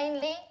it's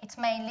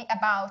mainly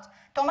about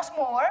Thomas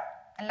More.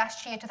 And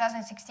last year,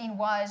 2016,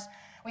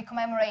 we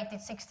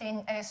commemorated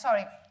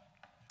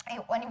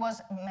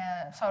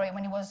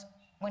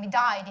when he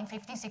died in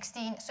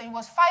 1516. So it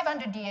was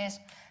 500 years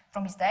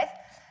from his death.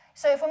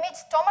 So for me,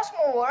 it's Thomas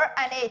More,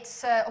 and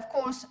it's, of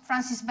course,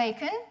 Francis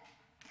Bacon.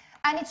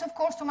 And it's, of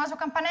course, Tommaso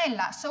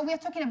Campanella. So we're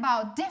talking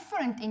about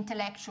different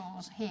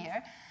intellectuals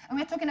here. And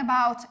we're talking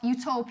about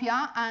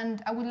utopia.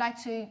 And I would like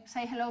to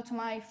say hello to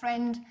my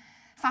friend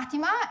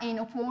Fatima in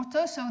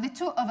Porto. So the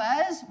two of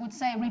us would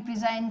say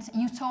represent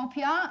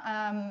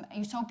utopia,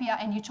 utopia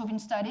and utopian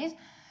studies.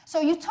 So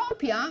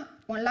utopia,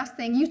 one last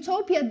thing,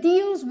 utopia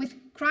deals with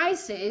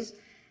crisis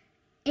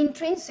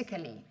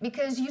intrinsically.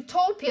 Because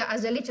utopia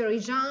as a literary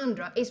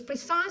genre is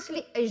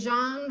precisely a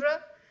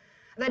genre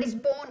that is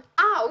born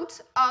out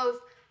of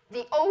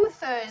the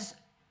author's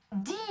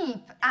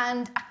deep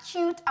and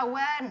acute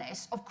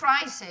awareness of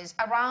crisis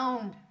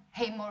around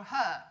him or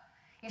her.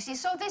 You see,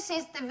 so this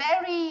is the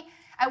very,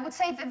 I would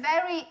say, the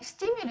very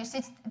stimulus,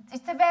 it's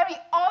the very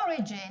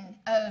origin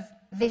of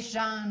this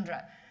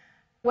genre.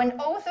 When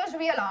authors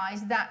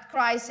realize that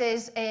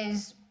crisis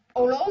is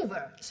all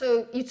over.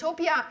 So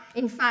utopia,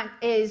 in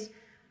fact,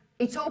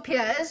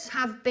 utopias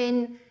have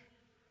been,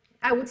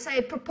 I would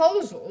say,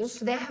 proposals.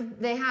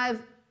 They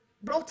have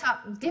brought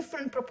up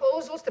different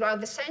proposals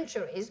throughout the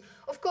centuries.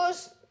 Of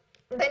course,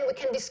 then we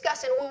can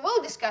discuss, and we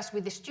will discuss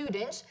with the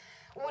students,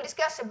 we will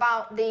discuss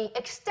about the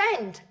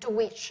extent to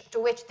which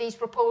these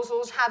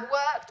proposals have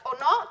worked or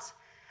not,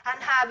 and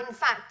have, in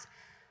fact,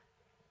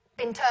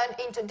 been turned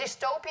into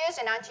dystopias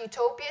and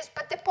anti-utopias.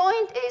 But the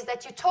point is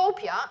that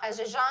utopia as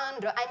a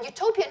genre, and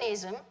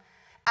utopianism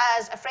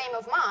as a frame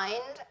of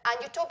mind,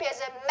 and utopia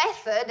as a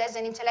method, as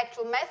an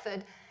intellectual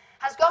method,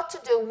 has got to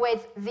do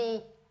with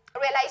the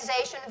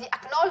realization, the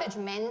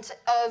acknowledgement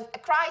of a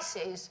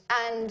crisis,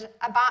 and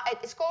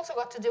it's also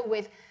got to do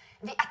with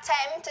the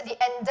attempt, the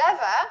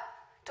endeavor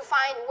to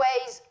find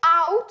ways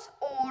out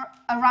or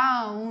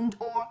around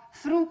or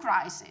through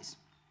crisis.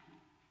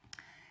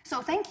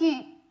 So thank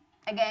you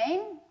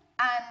again,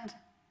 and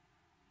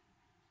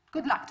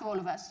good luck to all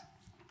of us.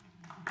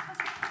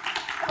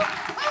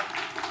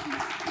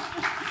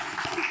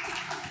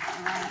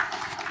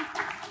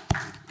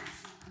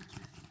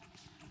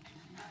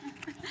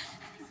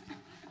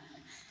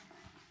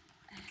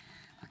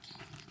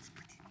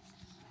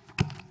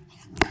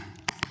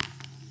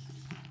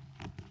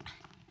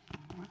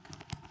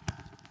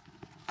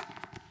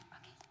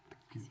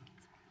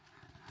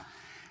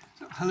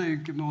 Hello,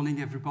 good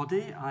morning,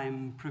 everybody.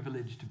 I'm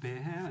privileged to be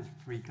here. I'm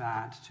very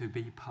glad to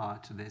be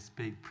part of this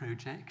big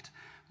project.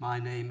 My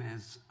name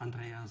is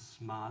Andreas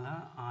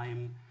Mahler.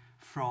 I'm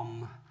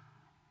from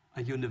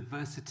a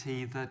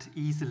university that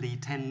easily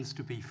tends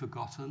to be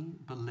forgotten,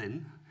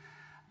 Berlin.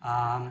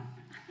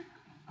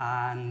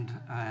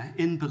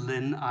 In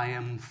Berlin, I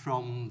am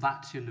from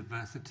that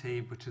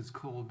university, which is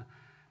called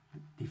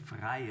die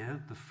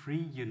Freie, the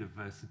Free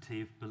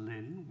University of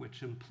Berlin,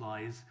 which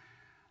implies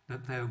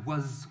that there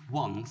was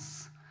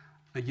once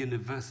a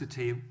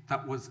university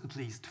that was at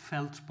least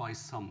felt by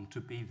some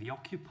to be the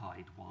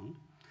occupied one,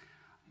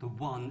 the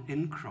one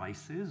in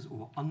crisis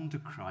or under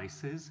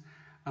crisis,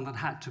 and that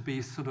had to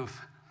be sort of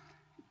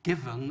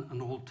given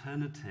an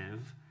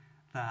alternative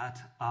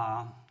that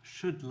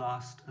should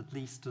last at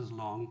least as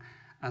long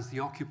as the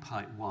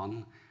occupied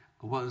one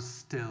was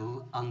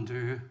still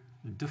under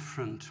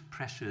different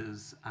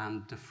pressures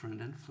and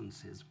different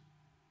influences.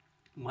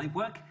 My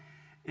work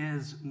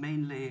is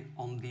mainly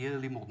on the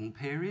early modern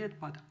period,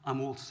 but I'm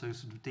also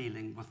sort of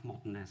dealing with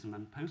modernism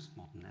and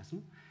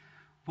postmodernism.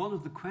 One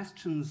of the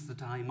questions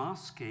that I'm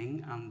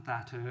asking, and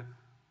that are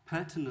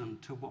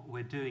pertinent to what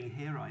we're doing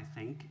here, I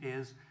think,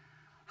 is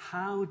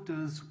how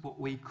does what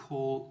we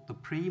call the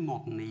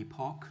pre-modern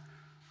epoch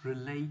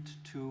relate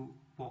to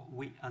what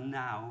we are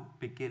now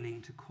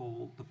beginning to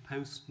call the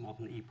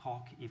postmodern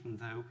epoch, even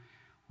though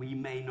we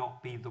may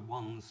not be the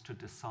ones to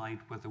decide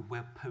whether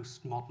we're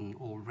postmodern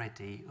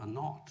already or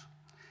not.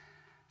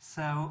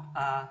 So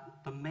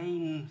the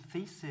main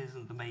thesis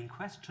and the main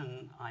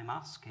question I'm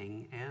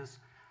asking is,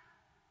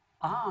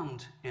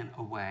 aren't in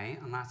a way,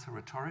 and that's a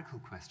rhetorical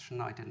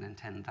question, I didn't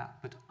intend that,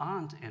 but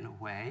aren't in a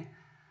way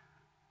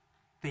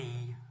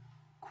the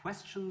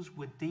questions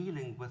we're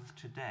dealing with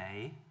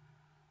today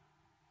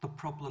the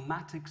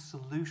problematic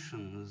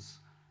solutions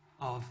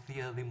of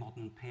the early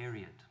modern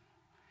period?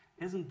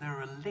 Isn't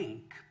there a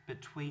link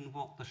between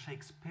what the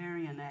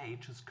Shakespearean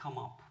age has come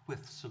up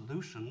with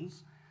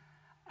solutions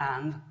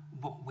and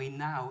what we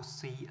now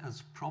see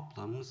as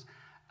problems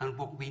and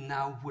what we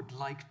now would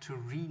like to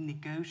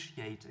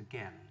renegotiate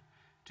again,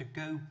 to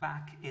go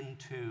back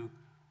into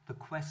the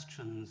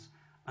questions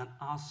and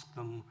ask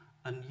them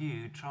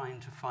anew, trying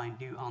to find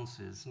new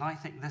answers? And I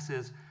think this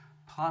is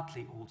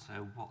partly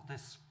also what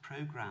this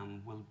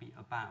program will be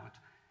about,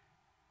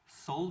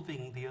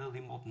 solving the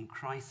early modern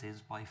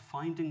crisis by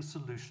finding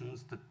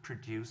solutions that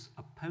produce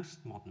a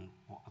postmodern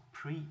or a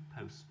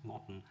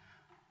pre-postmodern,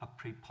 a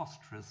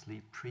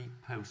preposterously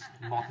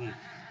pre-postmodern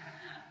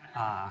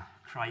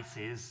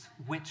crisis,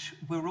 which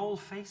we're all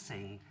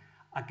facing.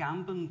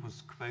 Agamben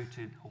was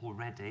quoted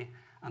already,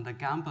 and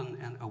Agamben,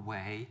 in a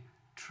way,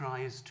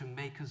 tries to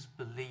make us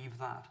believe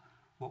that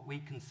what we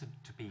consider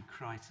to be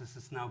crisis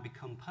has now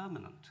become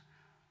permanent.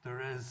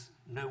 There is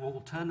no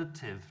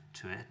alternative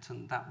to it,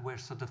 and that we're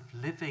sort of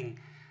living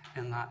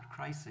in that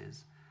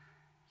crisis.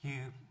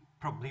 You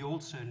probably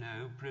also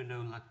know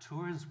Bruno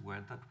Latour's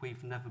word that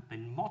we've never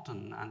been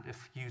modern, and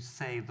if you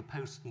say the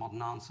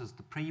postmodern answers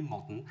the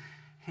pre-modern,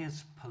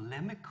 his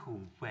polemical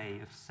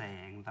way of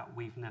saying that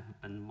we've never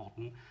been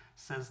modern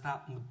says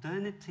that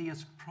modernity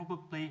is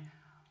probably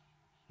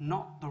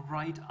not the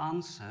right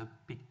answer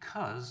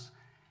because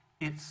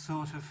it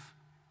sort of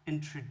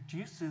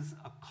introduces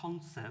a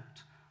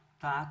concept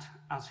that,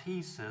 as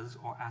he says,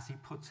 or as he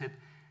puts it,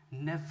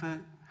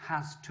 never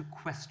has to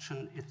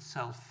question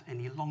itself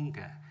any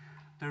longer.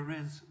 There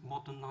is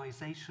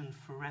modernization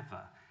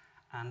forever.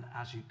 And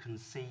as you can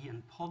see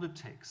in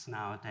politics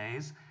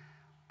nowadays,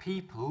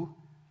 people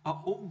are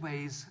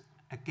always,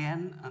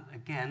 again and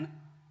again,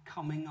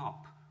 coming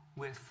up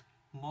with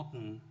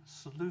modern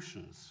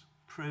solutions,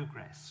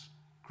 progress,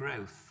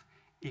 growth,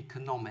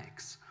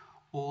 economics,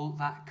 all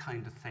that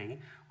kind of thing,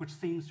 which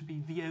seems to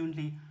be the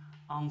only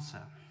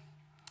answer.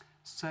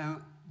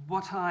 So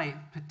what I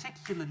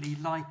particularly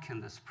like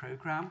in this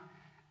program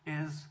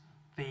is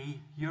the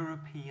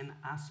European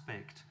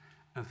aspect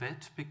of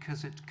it,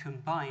 because it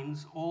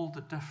combines all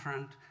the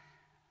different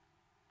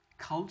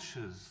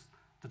cultures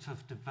that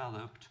have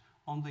developed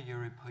on the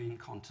European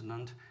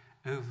continent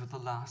over the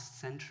last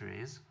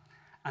centuries,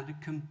 and it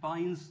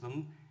combines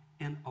them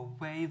in a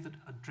way that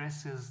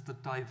addresses the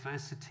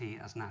diversity,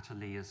 as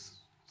Nathalie has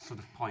sort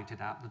of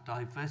pointed out, the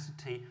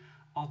diversity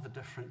of the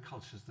different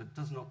cultures, that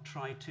does not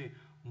try to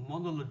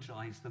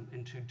monologize them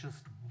into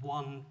just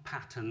one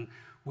pattern,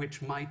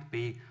 which might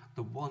be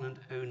the one and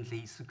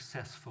only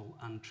successful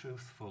and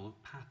truthful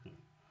pattern.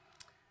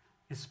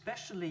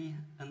 Especially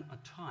in a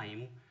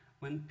time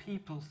when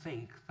people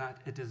think that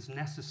it is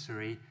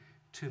necessary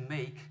to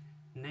make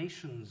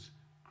nations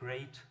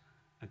great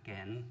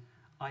again,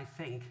 I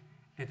think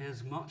it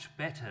is much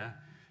better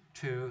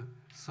to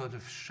sort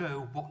of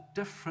show what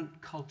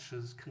different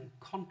cultures can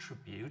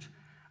contribute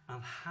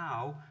and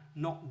how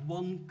not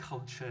one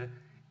culture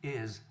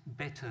is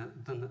better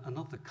than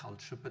another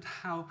culture, but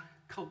how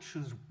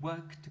cultures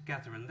work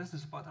together. And this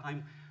is why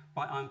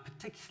I'm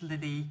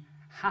particularly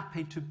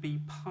happy to be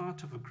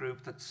part of a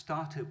group that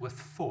started with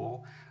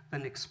 4,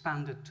 then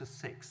expanded to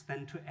 6,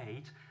 then to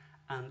 8,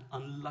 and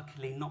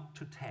unluckily not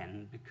to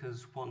 10,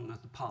 because one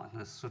of the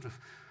partners sort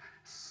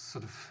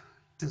of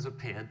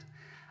disappeared,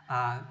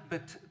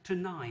 but to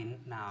 9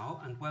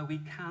 now, and where we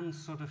can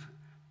sort of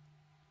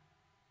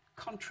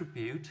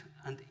contribute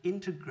and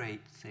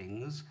integrate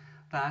things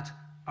that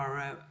are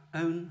our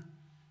own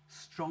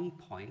strong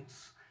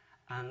points,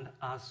 and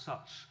as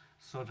such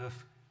sort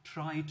of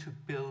try to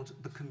build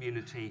the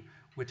community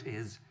which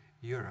is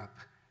Europe.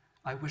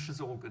 I wish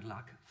us all good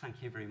luck.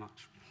 Thank you very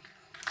much.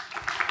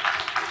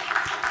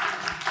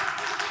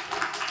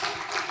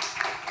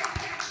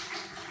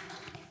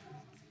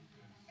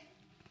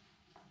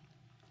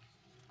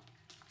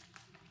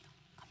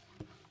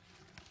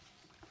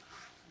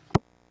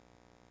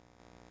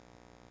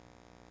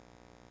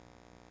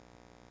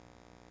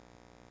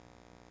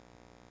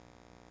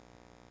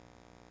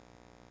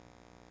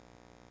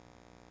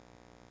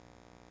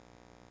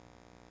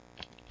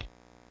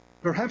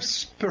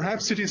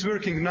 Perhaps it is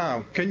working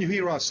now. Can you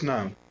hear us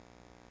now?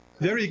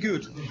 Very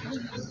good.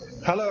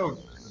 Hello.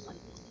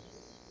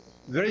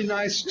 Very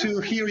nice to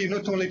hear you,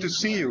 not only to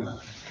see you.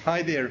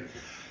 Hi there.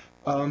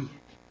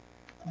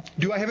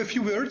 Do I have a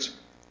few words?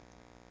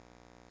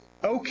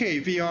 Okay,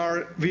 we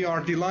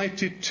are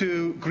delighted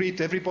to greet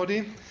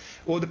everybody,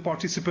 all the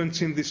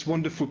participants in this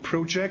wonderful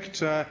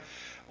project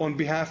on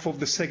behalf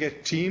of the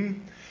Szeged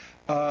team.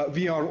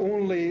 We are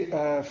only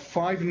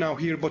 5 now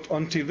here, but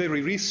until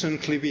very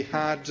recently we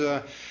had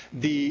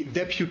the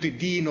Deputy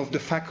Dean of the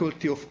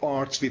Faculty of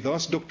Arts with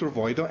us, Dr.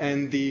 Vajda,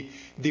 and the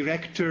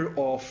Director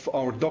of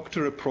our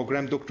doctoral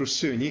program, Dr.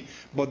 Szőnyi,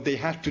 but they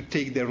had to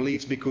take their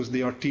leaves because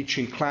they are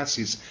teaching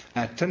classes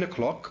at 10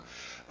 o'clock.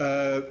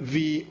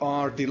 We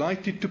are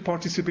delighted to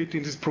participate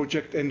in this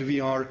project, and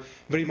we are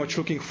very much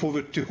looking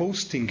forward to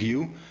hosting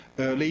you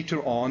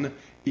later on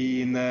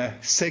in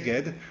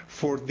Szeged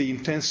for the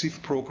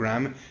intensive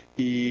program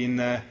in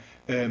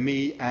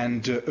May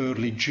and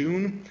early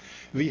June.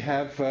 We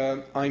have,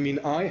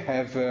 I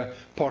have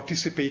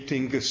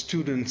participating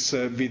students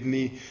with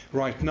me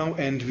right now,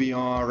 and we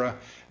are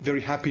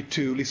very happy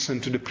to listen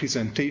to the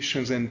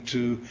presentations and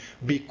to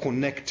be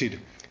connected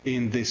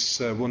in this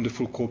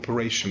wonderful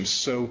cooperation.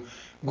 So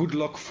good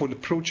luck for the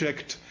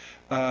project.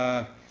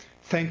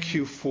 Thank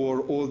you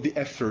for all the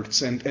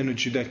efforts and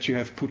energy that you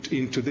have put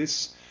into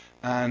this.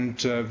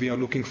 And we are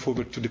looking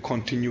forward to the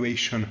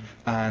continuation,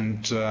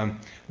 and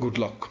good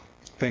luck.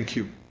 Thank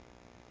you.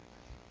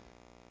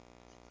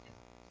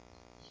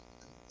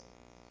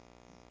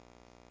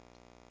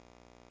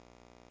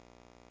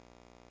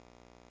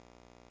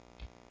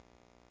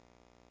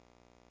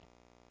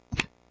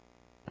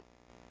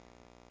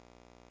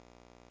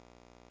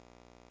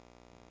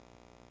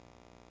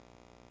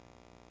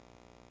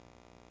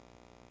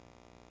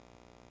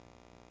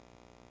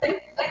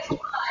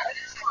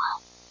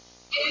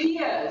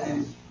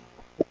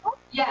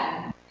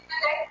 Yeah,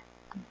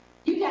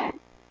 you can.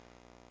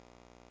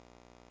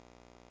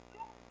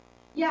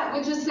 Yeah,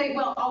 we'll just say,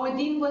 well, our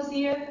dean was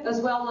here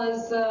as well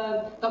as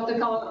Dr.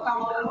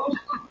 Carvalho-Homem,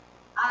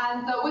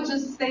 and we'll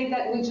just say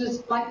that we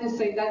just like to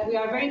say that we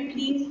are very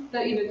pleased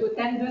that, to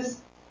attend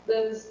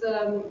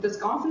this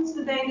conference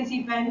today, this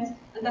event,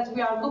 and that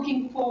we are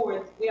looking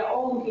forward. We are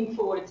all looking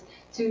forward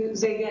to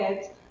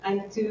Szeged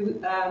and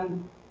to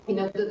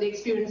the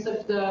experience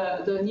of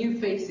the new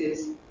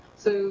faces.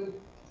 So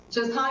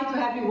just hi to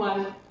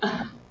everyone.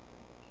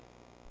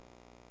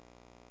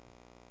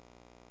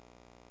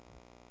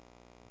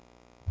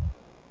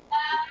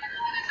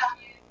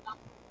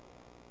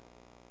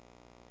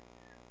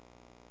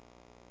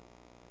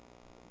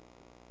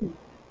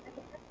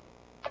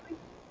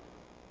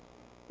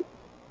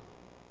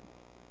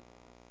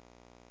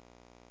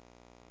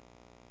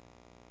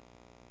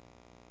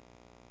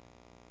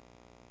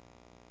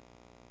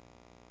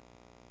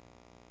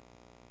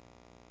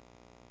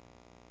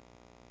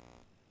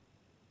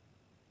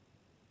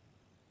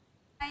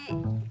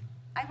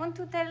 I want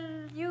to tell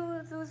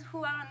you, those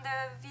who are on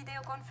the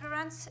video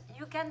conference,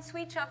 you can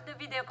switch off the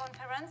video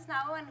conference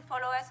now and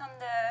follow us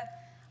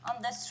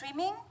on the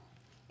streaming.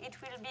 It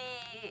will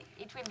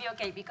be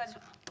okay, because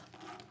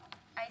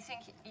I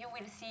think you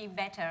will see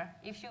better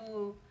if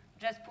you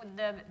just put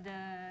the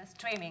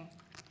streaming.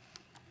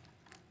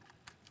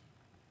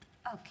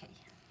 Okay.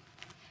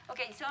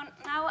 Okay, so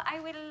now I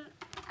will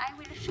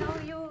show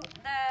you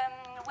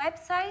the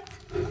website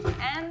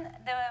and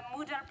the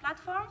Moodle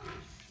platform.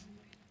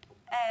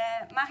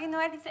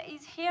 Marie-Noël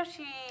is here.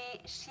 She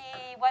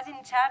was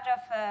in charge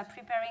of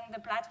preparing the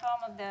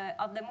platform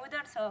of the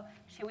Moodle, so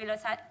she will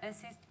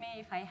assist me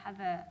if I have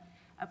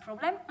a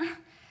problem.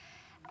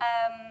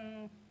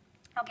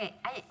 Okay,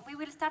 we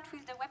will start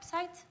with the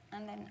website,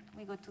 and then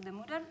we go to the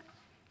Moodle.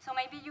 So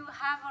maybe you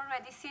have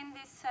already seen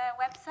this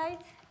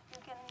website. You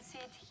can see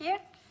it here.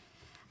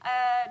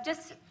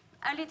 Just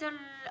a little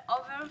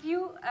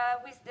overview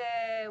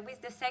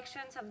with the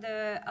sections of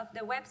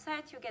the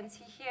website. You can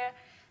see here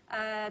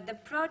the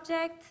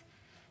project,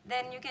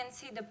 then you can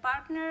see the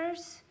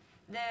partners,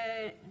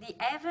 the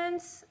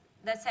events,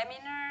 the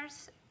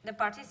seminars, the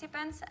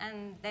participants,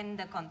 and then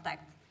the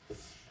contact.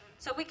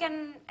 So we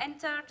can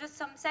enter just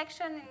some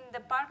section in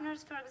the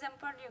partners. For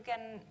example, you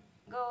can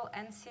go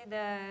and see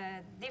the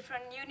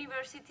different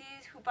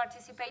universities who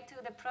participate to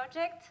the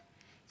project.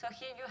 So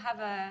here you have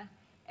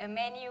a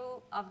menu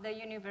of the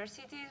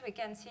universities. We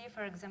can see,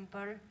 for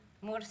example,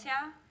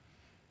 Murcia.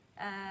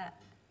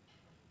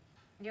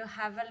 You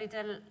have a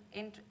little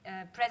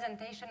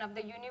presentation of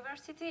the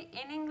university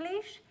in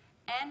English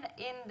and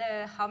in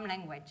the home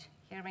language,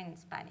 here in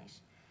Spanish.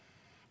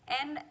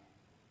 And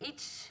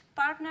each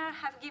partner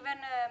have given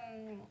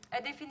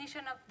a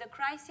definition of the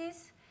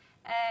crisis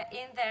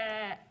in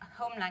their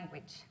home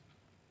language.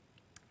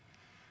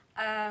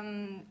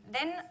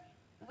 Then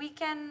we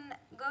can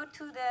go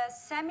to the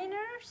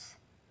seminars.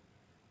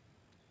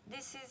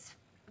 This is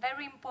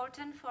very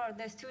important for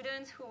the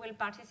students who will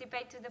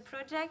participate to the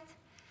project.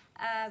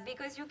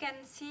 Because you can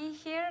see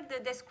here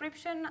the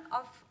description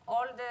of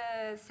all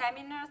the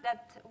seminars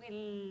that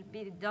will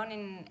be done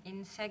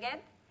in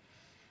Szeged.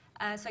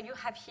 So you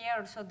have here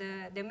also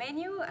the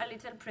menu, a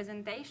little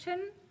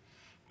presentation,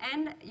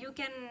 and you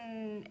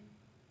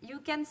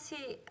can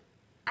see.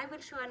 I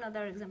will show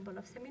another example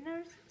of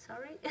seminars.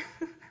 Sorry.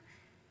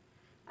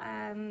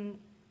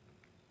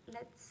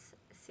 Let's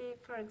see,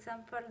 for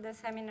example, the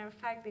seminar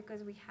fact,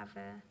 because we have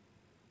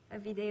a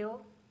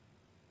video.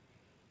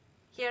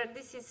 Here,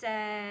 this is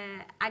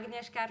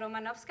Agnieszka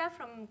Romanowska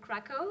from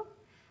Cracow.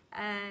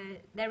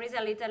 There is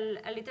a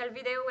little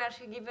video where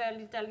she gives a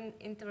little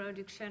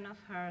introduction of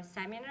her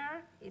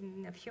seminar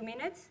in a few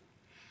minutes.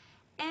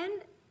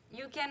 And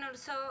you can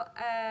also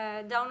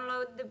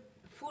download the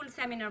full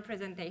seminar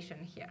presentation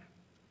here.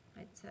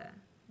 It's a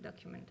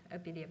document, a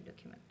PDF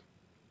document.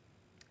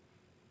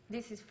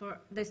 This is for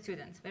the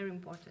students, very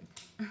important.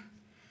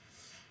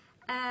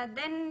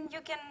 Then you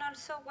can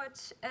also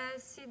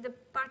see the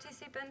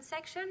participant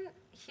section.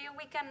 Here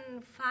we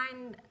can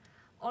find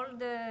all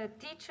the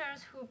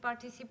teachers who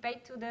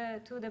participate to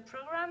the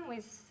program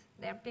with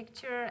their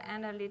picture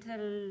and a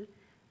little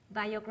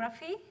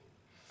biography.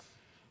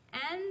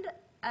 And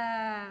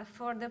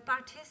for the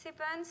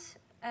participants,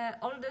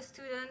 all the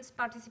students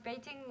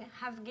participating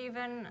have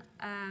given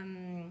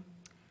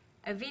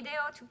a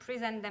video to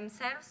present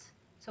themselves.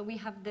 So we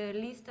have the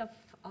list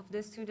of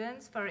the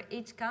students for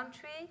each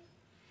country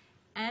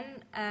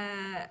and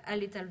a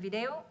little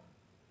video.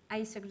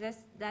 I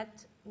suggest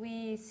that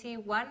we see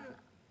one,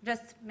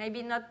 just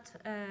maybe not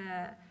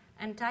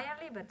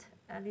entirely, but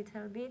a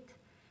little bit.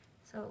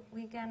 So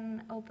we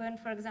can open,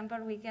 for example,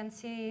 we can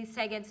see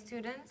Szeged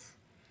students.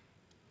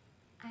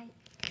 Okay.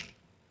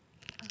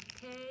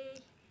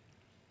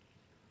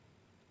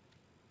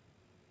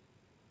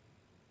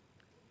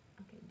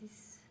 Okay,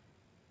 this.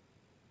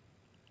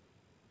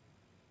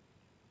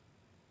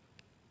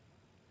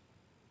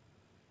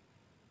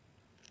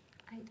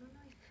 I don't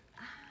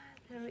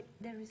know if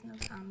there is no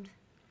sound.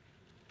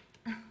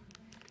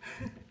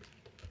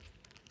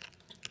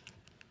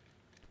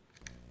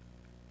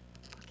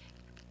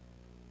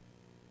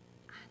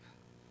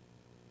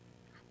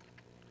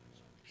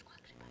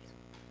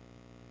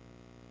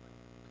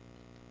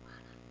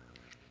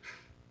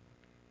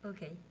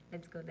 Okay,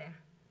 let's go there.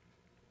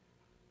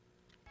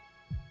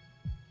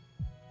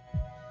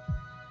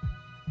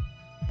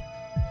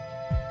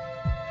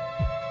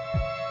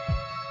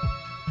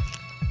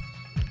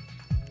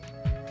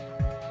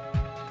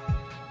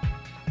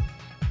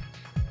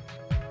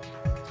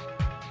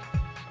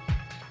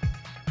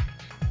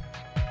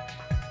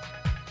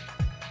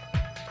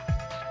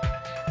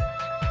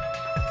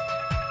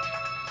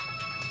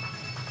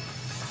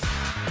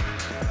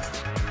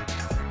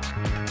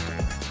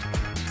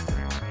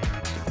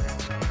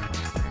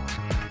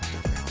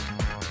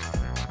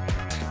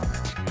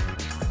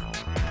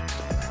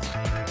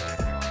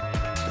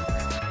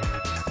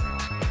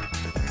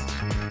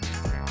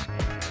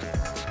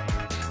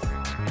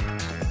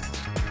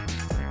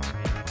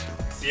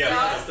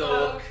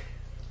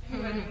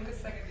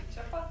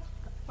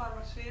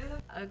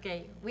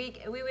 Okay, we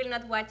will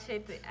not watch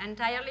it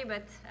entirely,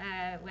 but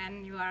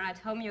when you are at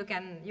home, you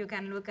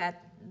can look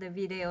at the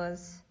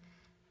videos.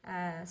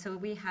 So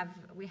we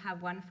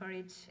have one for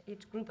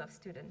each group of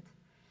students.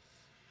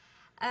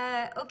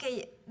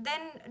 Okay,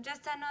 then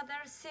just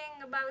another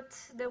thing about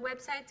the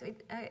website.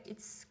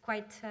 It's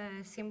quite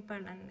simple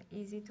and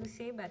easy to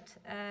see, but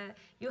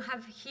you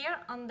have here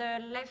on the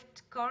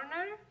left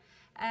corner.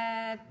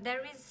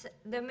 There is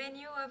the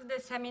menu of the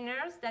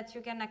seminars that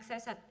you can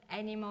access at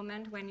any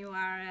moment when you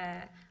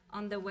are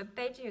on the web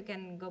page. You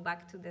can go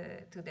back to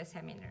the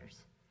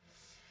seminars.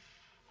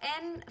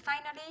 And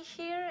finally,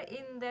 here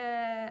in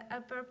the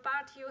upper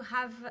part, you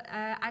have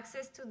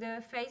access to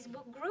the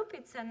Facebook group.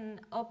 It's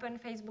an open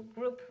Facebook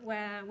group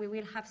where we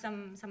will have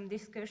some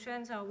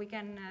discussions, or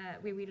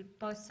we will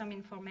post some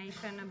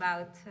information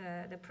about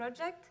the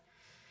project.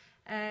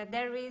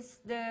 There is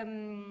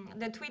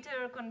the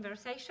Twitter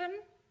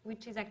conversation,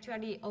 which is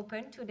actually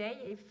open today.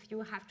 If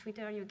you have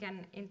Twitter, you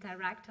can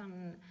interact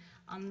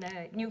on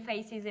the New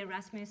Faces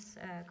Erasmus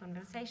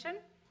conversation.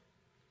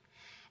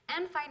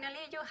 And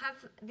finally, you have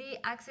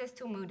the access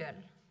to Moodle.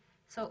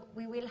 So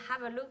we will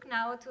have a look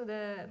now to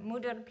the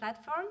Moodle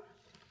platform.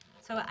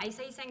 So I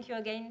say thank you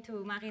again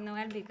to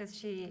Marie-Noël because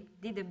she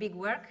did a big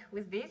work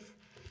with this.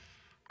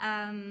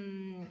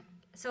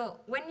 So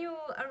when you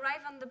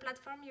arrive on the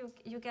platform,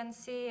 you can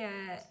see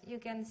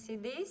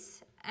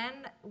this,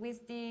 and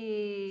with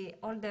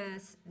all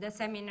the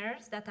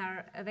seminars that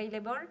are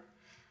available.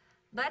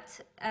 But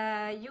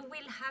you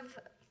will have,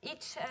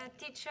 each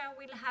teacher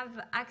will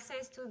have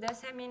access to the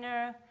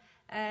seminar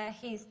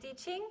he is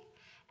teaching,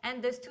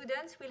 and the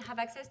students will have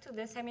access to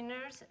the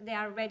seminars they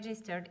are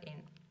registered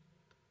in.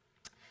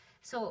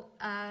 So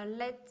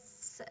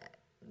let's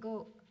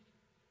go.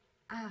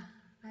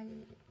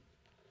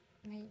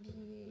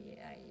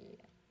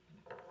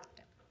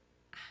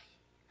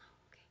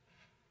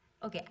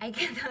 Okay, I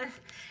cannot.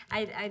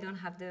 I don't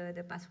have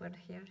the password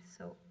here,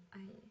 so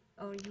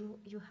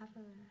you have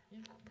a.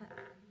 Yeah.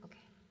 Ok.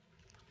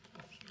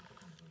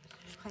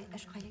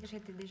 Je croyais que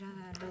j'étais déjà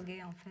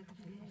loguée en fait.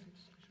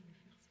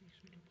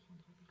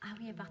 Ah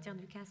oui, à partir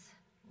du CAS.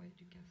 Oui,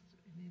 du CAS.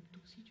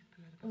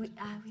 Oui,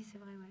 ah oui, c'est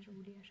vrai, ouais,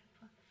 j'oublie à chaque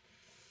fois.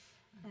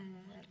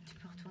 Tu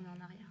peux retourner en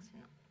arrière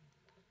sinon.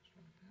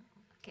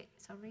 Ok,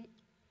 sorry.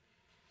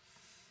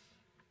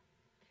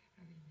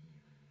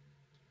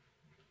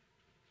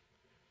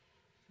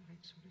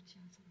 Sur le tien,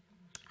 ça va pas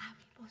marcher. Ah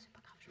oui, bon, c'est pas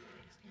grave, je vais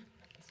faire rien.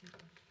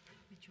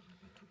 Mais tu auras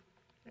pas tout.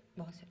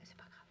 Bon, c'est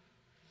pas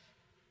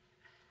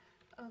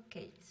grave.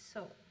 Okay,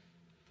 so.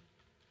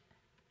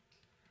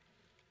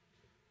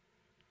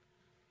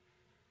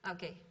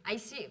 Okay, I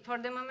see. For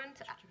the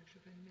moment.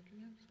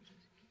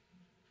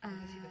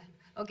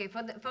 Okay,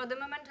 for the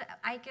moment,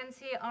 I can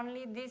see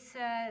only this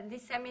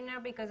this seminar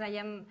because I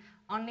am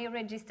only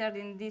registered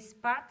in this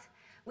part,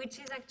 which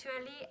is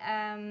actually.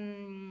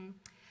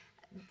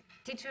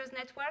 Teachers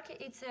Network,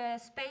 it's a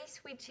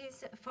space which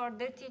is for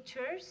the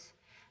teachers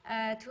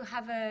to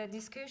have a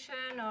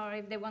discussion, or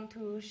if they want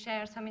to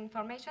share some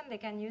information, they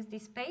can use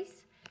this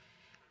space.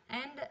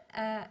 And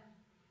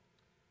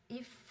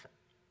if...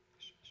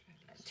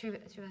 Okay,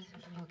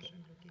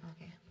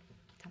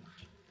 ça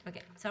marche.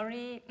 Okay,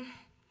 sorry.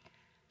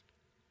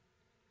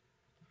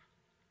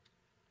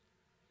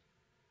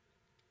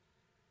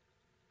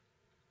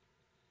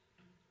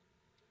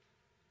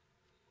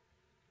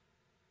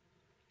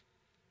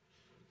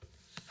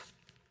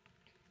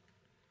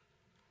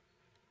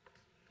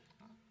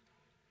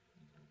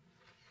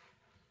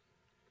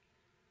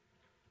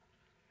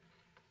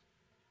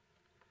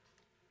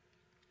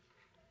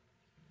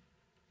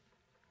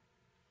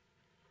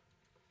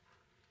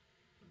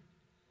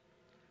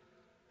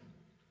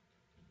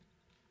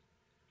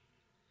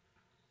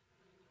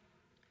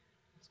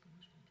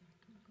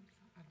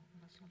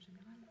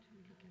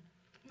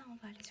 No, on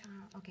va aller sur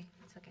un. Okay,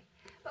 it's okay.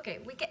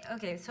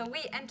 Okay, so we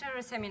enter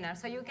a seminar.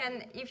 So you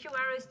can, if you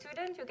are a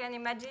student, you can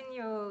imagine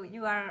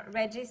you are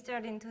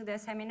registered into the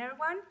seminar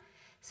one.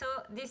 So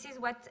this is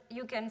what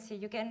you can see.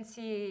 You can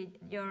see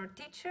your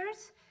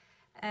teachers.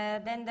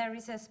 Then there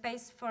is a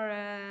space for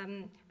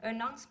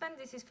announcement.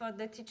 This is for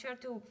the teacher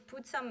to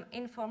put some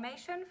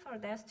information for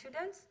their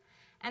students.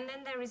 And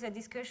then there is a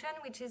discussion,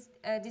 which is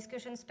a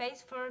discussion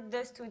space for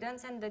the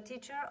students and the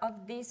teacher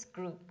of this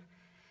group.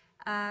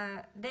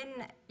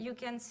 Then you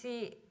can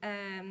see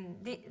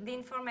the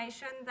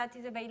information that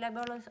is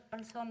available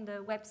also on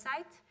the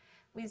website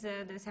with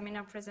the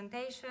seminar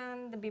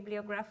presentation, the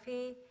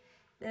bibliography,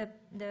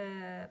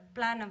 the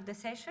plan of the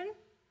session.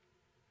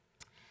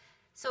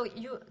 So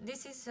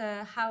this is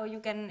how you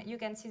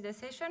can see the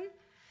session.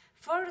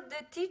 For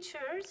the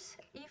teachers,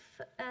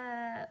 if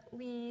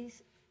we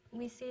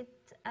sit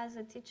as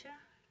a teacher,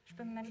 je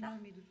peux me mettre là?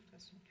 Mais de toute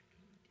façon, tu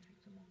peux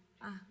directement.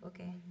 Ah,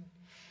 okay.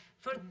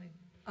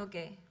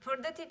 For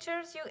the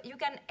teachers, you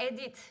can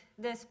edit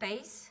the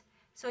space.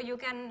 So you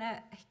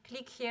can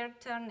click here,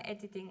 turn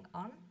editing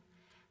on,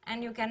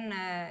 and you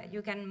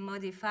can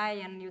modify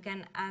and you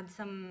can add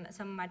some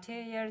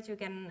materials. You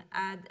can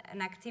add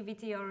an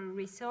activity or a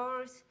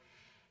resource.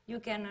 You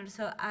can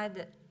also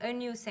add a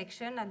new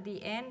section at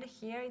the end.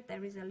 Here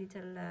there is a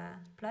little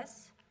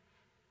plus.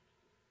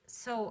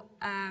 So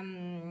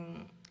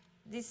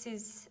this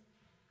is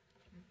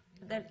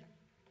the.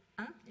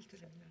 Huh?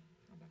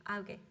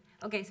 Okay.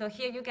 Okay. So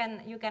here you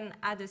can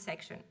add a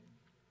section.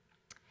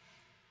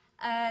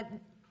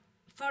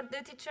 For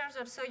the teachers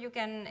also, you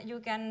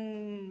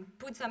can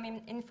put some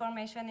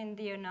information in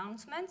the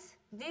announcements.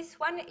 This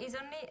one is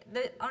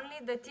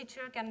only the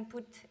teacher can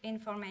put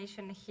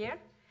information here,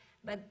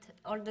 but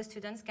all the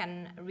students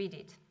can read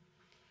it.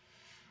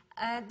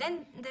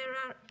 Then there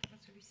are.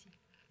 Celui-ci,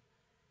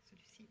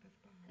 ils peuvent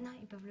pas. Non,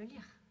 ils peuvent le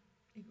lire.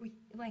 Oui.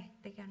 Ouais,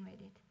 they can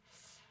read it.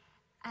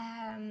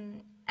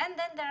 And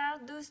then there are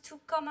those two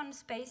common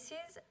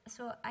spaces.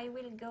 So I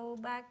will go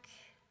back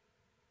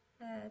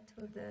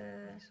to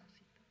the.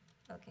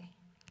 Okay.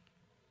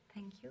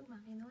 Thank you,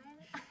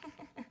 Marie-Noël.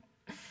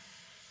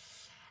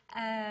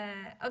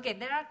 Okay,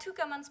 there are two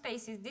common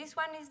spaces. This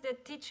one is the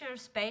teacher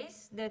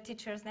space, the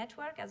teachers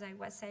network, as I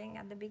was saying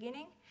at the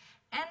beginning.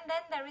 And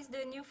then there is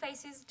the New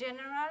Faces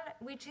General,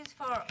 which is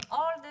for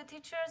all the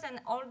teachers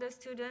and all the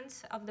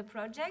students of the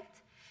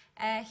project.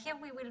 Here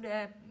we will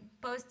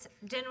post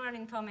general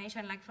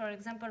information, like, for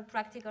example,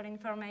 practical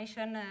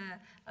information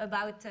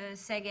about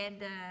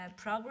Szeged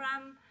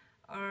program,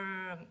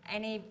 or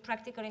any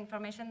practical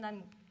information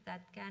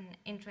that can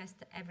interest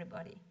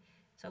everybody.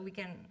 So we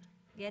can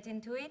get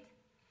into it.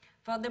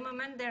 For the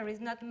moment, there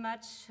is not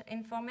much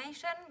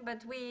information,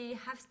 but we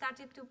have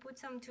started to put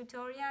some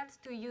tutorials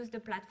to use the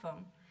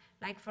platform.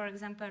 Like, for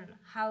example,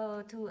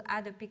 how to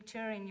add a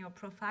picture in your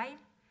profile,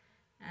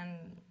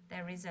 and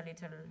there is a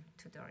little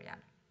tutorial.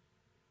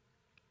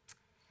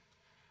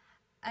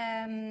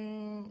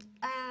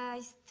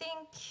 I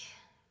think,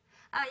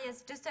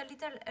 yes, just a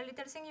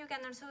little thing. You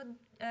can also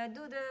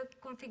do the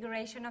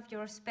configuration of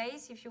your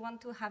space. If you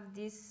want to have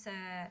this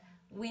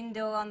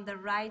window on the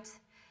right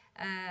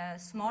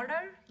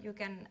smaller, you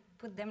can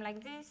put them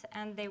like this,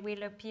 and they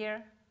will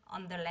appear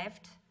on the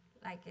left,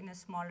 like in a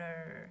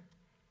smaller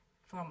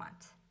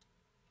format.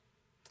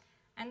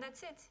 And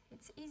that's it.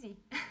 It's easy.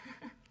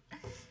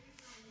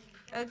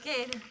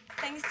 Okay,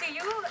 thanks to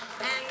you.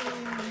 And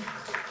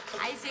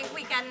I think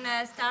we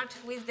can start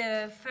with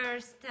the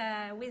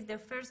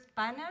first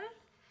panel.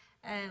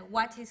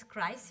 What is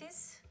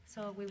crisis?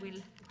 So we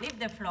will leave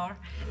the floor.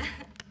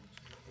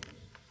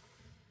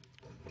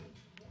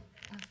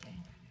 Okay.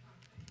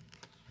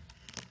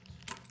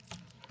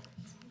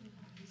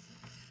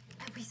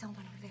 Appuie ça, on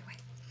va l'enlever, ouais.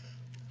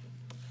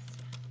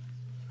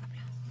 Hop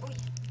là. Oui.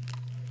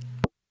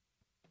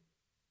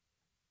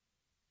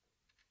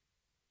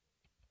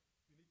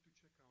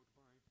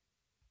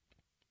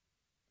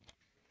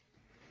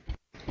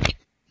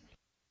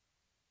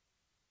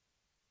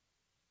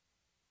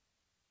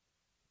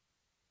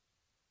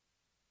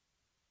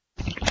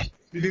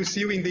 We will see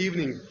you in the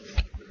evening.